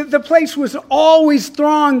 that the place was always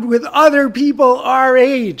thronged with other people our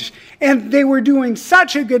age, and they were doing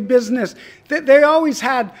such a good business that they always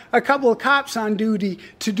had a couple of cops on duty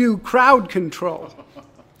to do crowd control.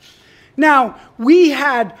 Now, we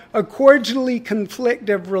had a cordially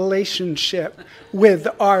conflictive relationship with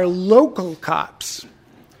our local cops,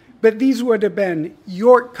 but these would have been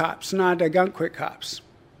York cops, not Ogunquit cops.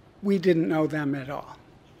 We didn't know them at all.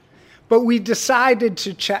 But we decided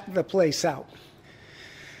to check the place out.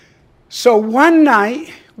 So one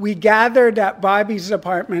night, we gathered at Bobby's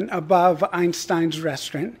apartment above Einstein's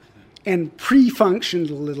restaurant and pre-functioned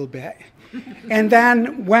a little bit. And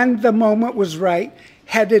then, when the moment was right,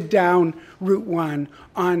 headed down Route 1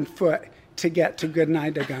 on foot to get to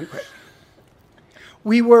Goodnight Ogunquit.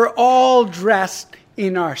 We were all dressed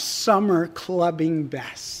in our summer clubbing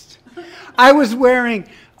best. I was wearing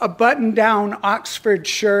a button-down Oxford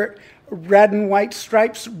shirt, red and white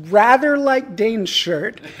stripes, rather like Dane's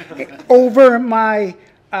shirt, over my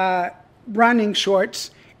running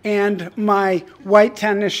shorts and my white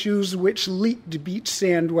tennis shoes, which leaked beach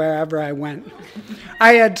sand wherever I went.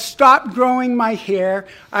 I had stopped growing my hair.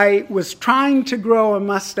 I was trying to grow a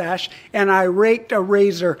mustache, and I raked a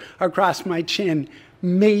razor across my chin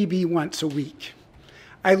maybe once a week.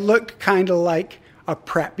 I looked kind of like a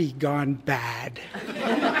preppy gone bad.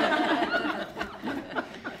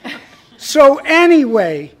 So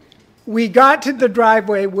anyway, we got to the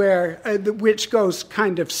driveway which goes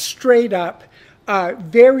kind of straight up,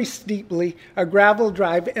 very steeply, a gravel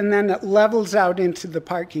drive, and then it levels out into the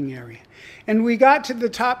parking area. And we got to the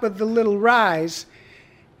top of the little rise,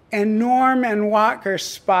 and Norm and Walker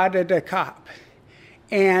spotted a cop,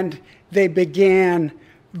 and they began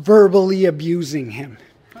verbally abusing him.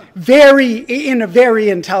 In a very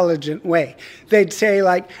intelligent way. They'd say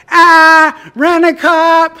like,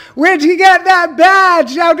 rent-a-cop, where'd you get that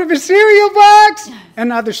badge? Out of a cereal box?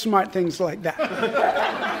 And other smart things like that.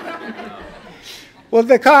 Well,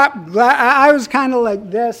 the cop, I was kind of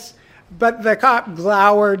like this, but the cop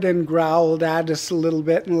glowered and growled at us a little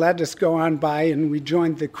bit and let us go on by, and we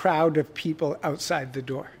joined the crowd of people outside the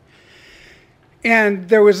door. And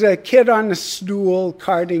there was a kid on a stool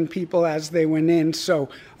carding people as they went in, so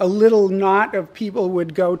a little knot of people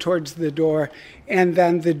would go towards the door, and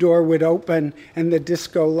then the door would open, and the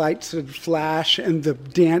disco lights would flash, and the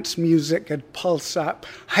dance music would pulse up,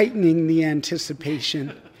 heightening the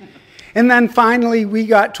anticipation. And then finally we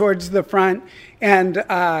got towards the front, and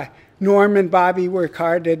Norm and Bobby were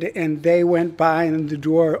carded, and they went by, and the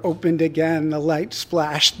door opened again, the lights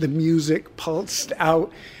flashed, the music pulsed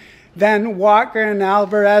out. Then Walker and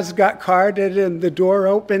Alvarez got carded, and the door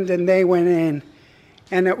opened, and they went in,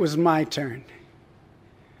 and it was my turn.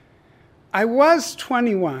 I was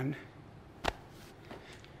 21,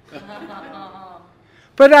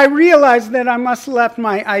 but I realized that I must have left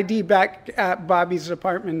my ID back at Bobby's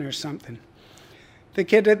apartment or something. The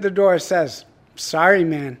kid at the door says, "Sorry,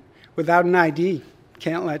 man, without an ID,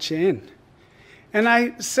 can't let you in." And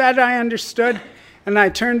I said I understood. And I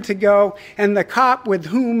turned to go, and the cop with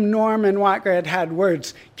whom Norm and Walker had had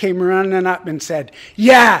words came running up and said,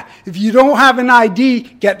 "Yeah, if you don't have an ID,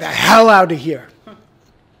 get the hell out of here."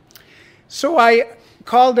 So I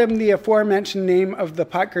called him the aforementioned name of the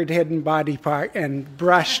puckered hidden body part and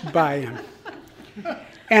brushed by him.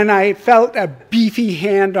 And I felt a beefy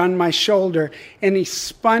hand on my shoulder, and he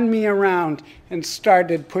spun me around and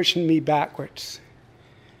started pushing me backwards.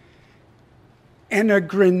 And a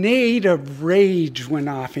grenade of rage went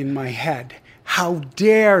off in my head. How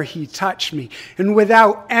dare he touch me? And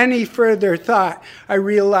without any further thought, I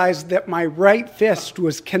realized that my right fist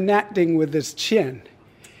was connecting with his chin.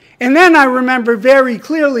 And then I remember very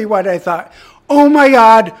clearly what I thought. Oh my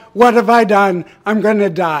God, what have I done? I'm going to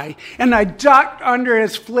die. And I ducked under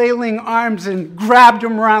his flailing arms and grabbed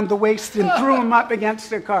him around the waist and threw him up against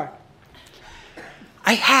the car.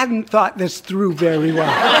 I hadn't thought this through very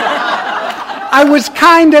well. I was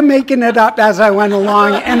kind of making it up as I went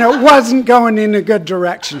along, and it wasn't going in a good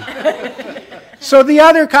direction. So the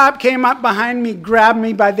other cop came up behind me, grabbed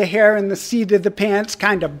me by the hair and the seat of the pants,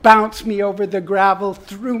 kind of bounced me over the gravel,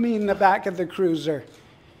 threw me in the back of the cruiser.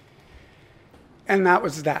 And that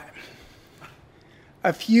was that.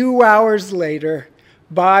 A few hours later,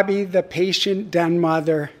 Bobby, the patient den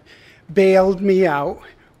mother, bailed me out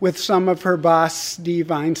with some of her boss Steve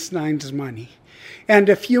Einstein's money. And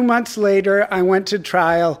a few months later, I went to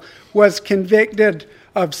trial, was convicted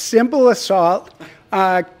of simple assault,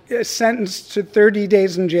 sentenced to 30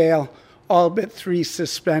 days in jail, all but 3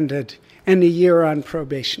 suspended, and a year on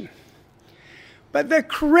probation. But the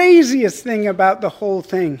craziest thing about the whole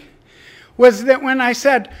thing was that when I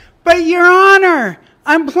said, "But Your Honor,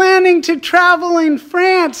 I'm planning to travel in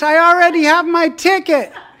France. I already have my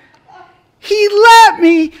ticket," he let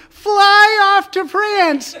me fly off to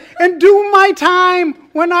France and do my time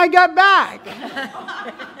when I got back.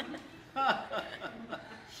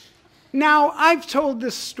 Now, I've told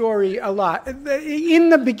this story a lot. In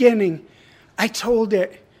the beginning, I told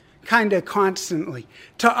it kind of constantly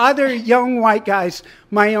to other young white guys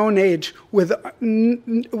my own age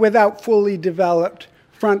without fully developed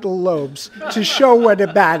frontal lobes to show what a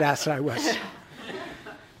badass I was.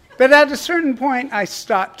 But at a certain point, I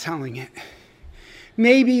stopped telling it.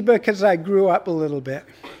 Maybe because I grew up a little bit.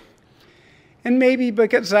 And maybe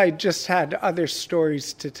because I just had other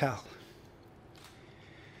stories to tell.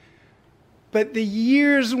 But the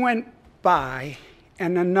years went by,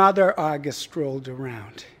 and another August rolled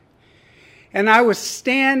around. And I was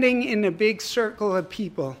standing in a big circle of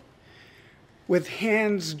people with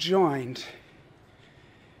hands joined.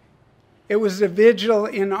 It was a vigil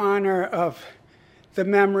in honor of the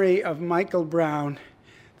memory of Michael Brown,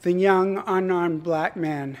 the young unarmed black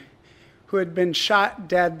man who had been shot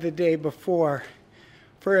dead the day before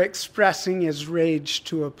for expressing his rage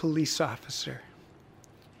to a police officer.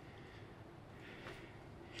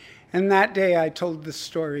 And that day I told the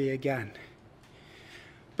story again.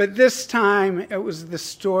 But this time it was the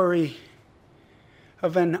story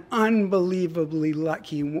of an unbelievably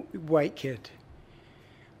lucky white kid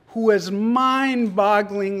who was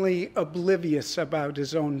mind-bogglingly oblivious about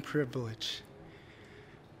his own privilege,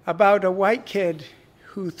 about a white kid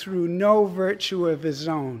who, through no virtue of his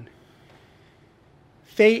own,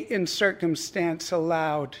 fate and circumstance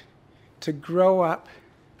allowed to grow up,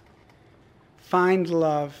 find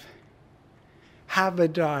love, have a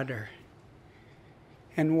daughter,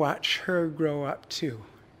 and watch her grow up too.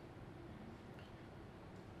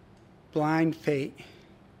 Blind fate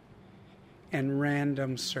and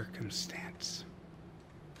random circumstance.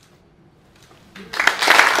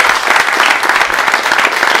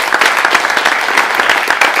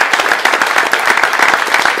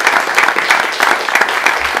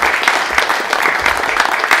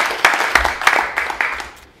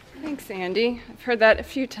 Thanks, Andy. I've heard that a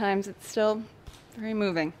few times. It's still very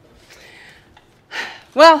moving.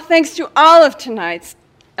 Well, thanks to all of tonight's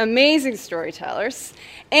amazing storytellers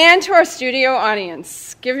and to our studio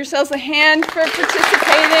audience. Give yourselves a hand for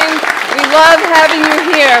participating. We love having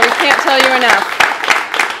you here. We can't tell you enough.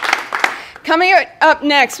 Coming up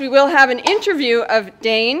next, we will have an interview of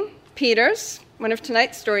Dane Peters, one of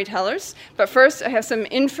tonight's storytellers. But first, I have some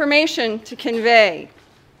information to convey.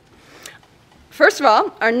 First of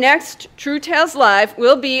all, our next True Tales Live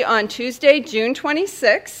will be on Tuesday, June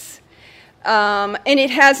 26th. And it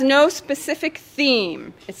has no specific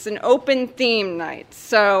theme. It's an open theme night.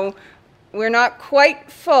 So we're not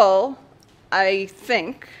quite full, I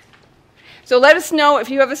think. So let us know if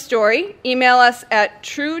you have a story. Email us at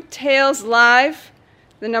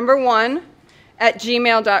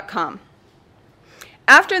truetaleslive1@gmail.com.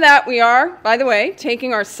 After that, we are, by the way,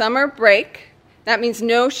 taking our summer break. That means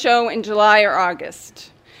no show in July or August.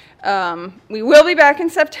 We will be back in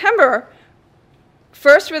September,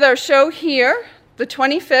 first with our show here, the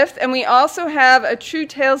 25th, and we also have a True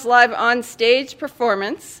Tales Live on stage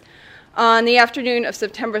performance on the afternoon of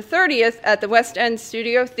September 30th at the West End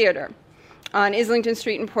Studio Theater on Islington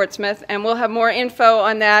Street in Portsmouth, and we'll have more info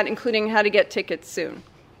on that, including how to get tickets soon.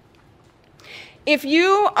 If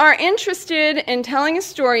you are interested in telling a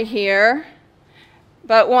story here,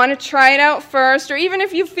 but want to try it out first, or even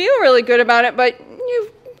if you feel really good about it, but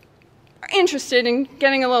you are interested in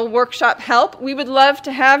getting a little workshop help, we would love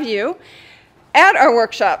to have you at our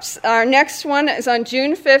workshops. Our next one is on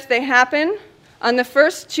June 5th. They happen on the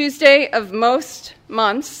first Tuesday of most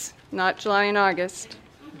months, not July and August.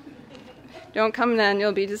 Don't come then,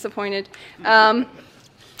 you'll be disappointed. And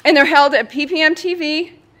they're held at PPM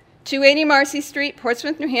TV, 280 Marcy Street,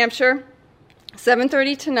 Portsmouth, New Hampshire,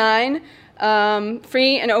 7:30 to 9.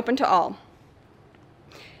 Free and open to all.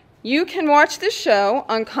 You can watch the show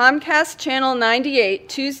on Comcast Channel 98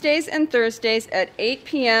 Tuesdays and Thursdays at 8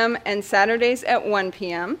 p.m. and Saturdays at 1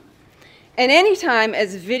 p.m. And anytime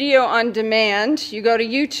as video on demand, you go to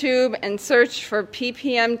YouTube and search for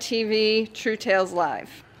PPM TV True Tales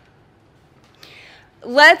Live.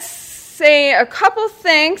 Let's say a couple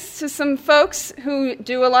thanks to some folks who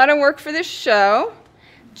do a lot of work for this show.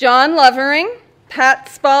 John Lovering, Pat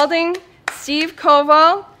Spalding, Steve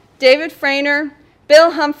Koval, David Frainer, Bill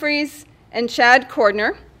Humphreys, and Chad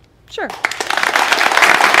Cordner. Sure.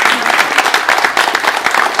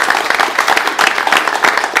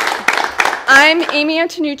 I'm Amy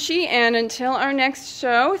Antonucci, and until our next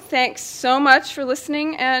show, thanks so much for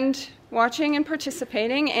listening and watching and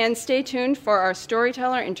participating, and stay tuned for our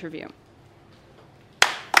storyteller interview.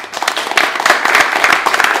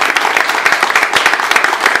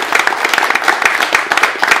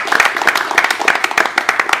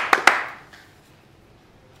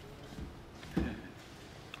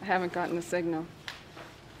 I haven't gotten the signal.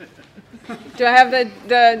 Do I have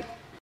the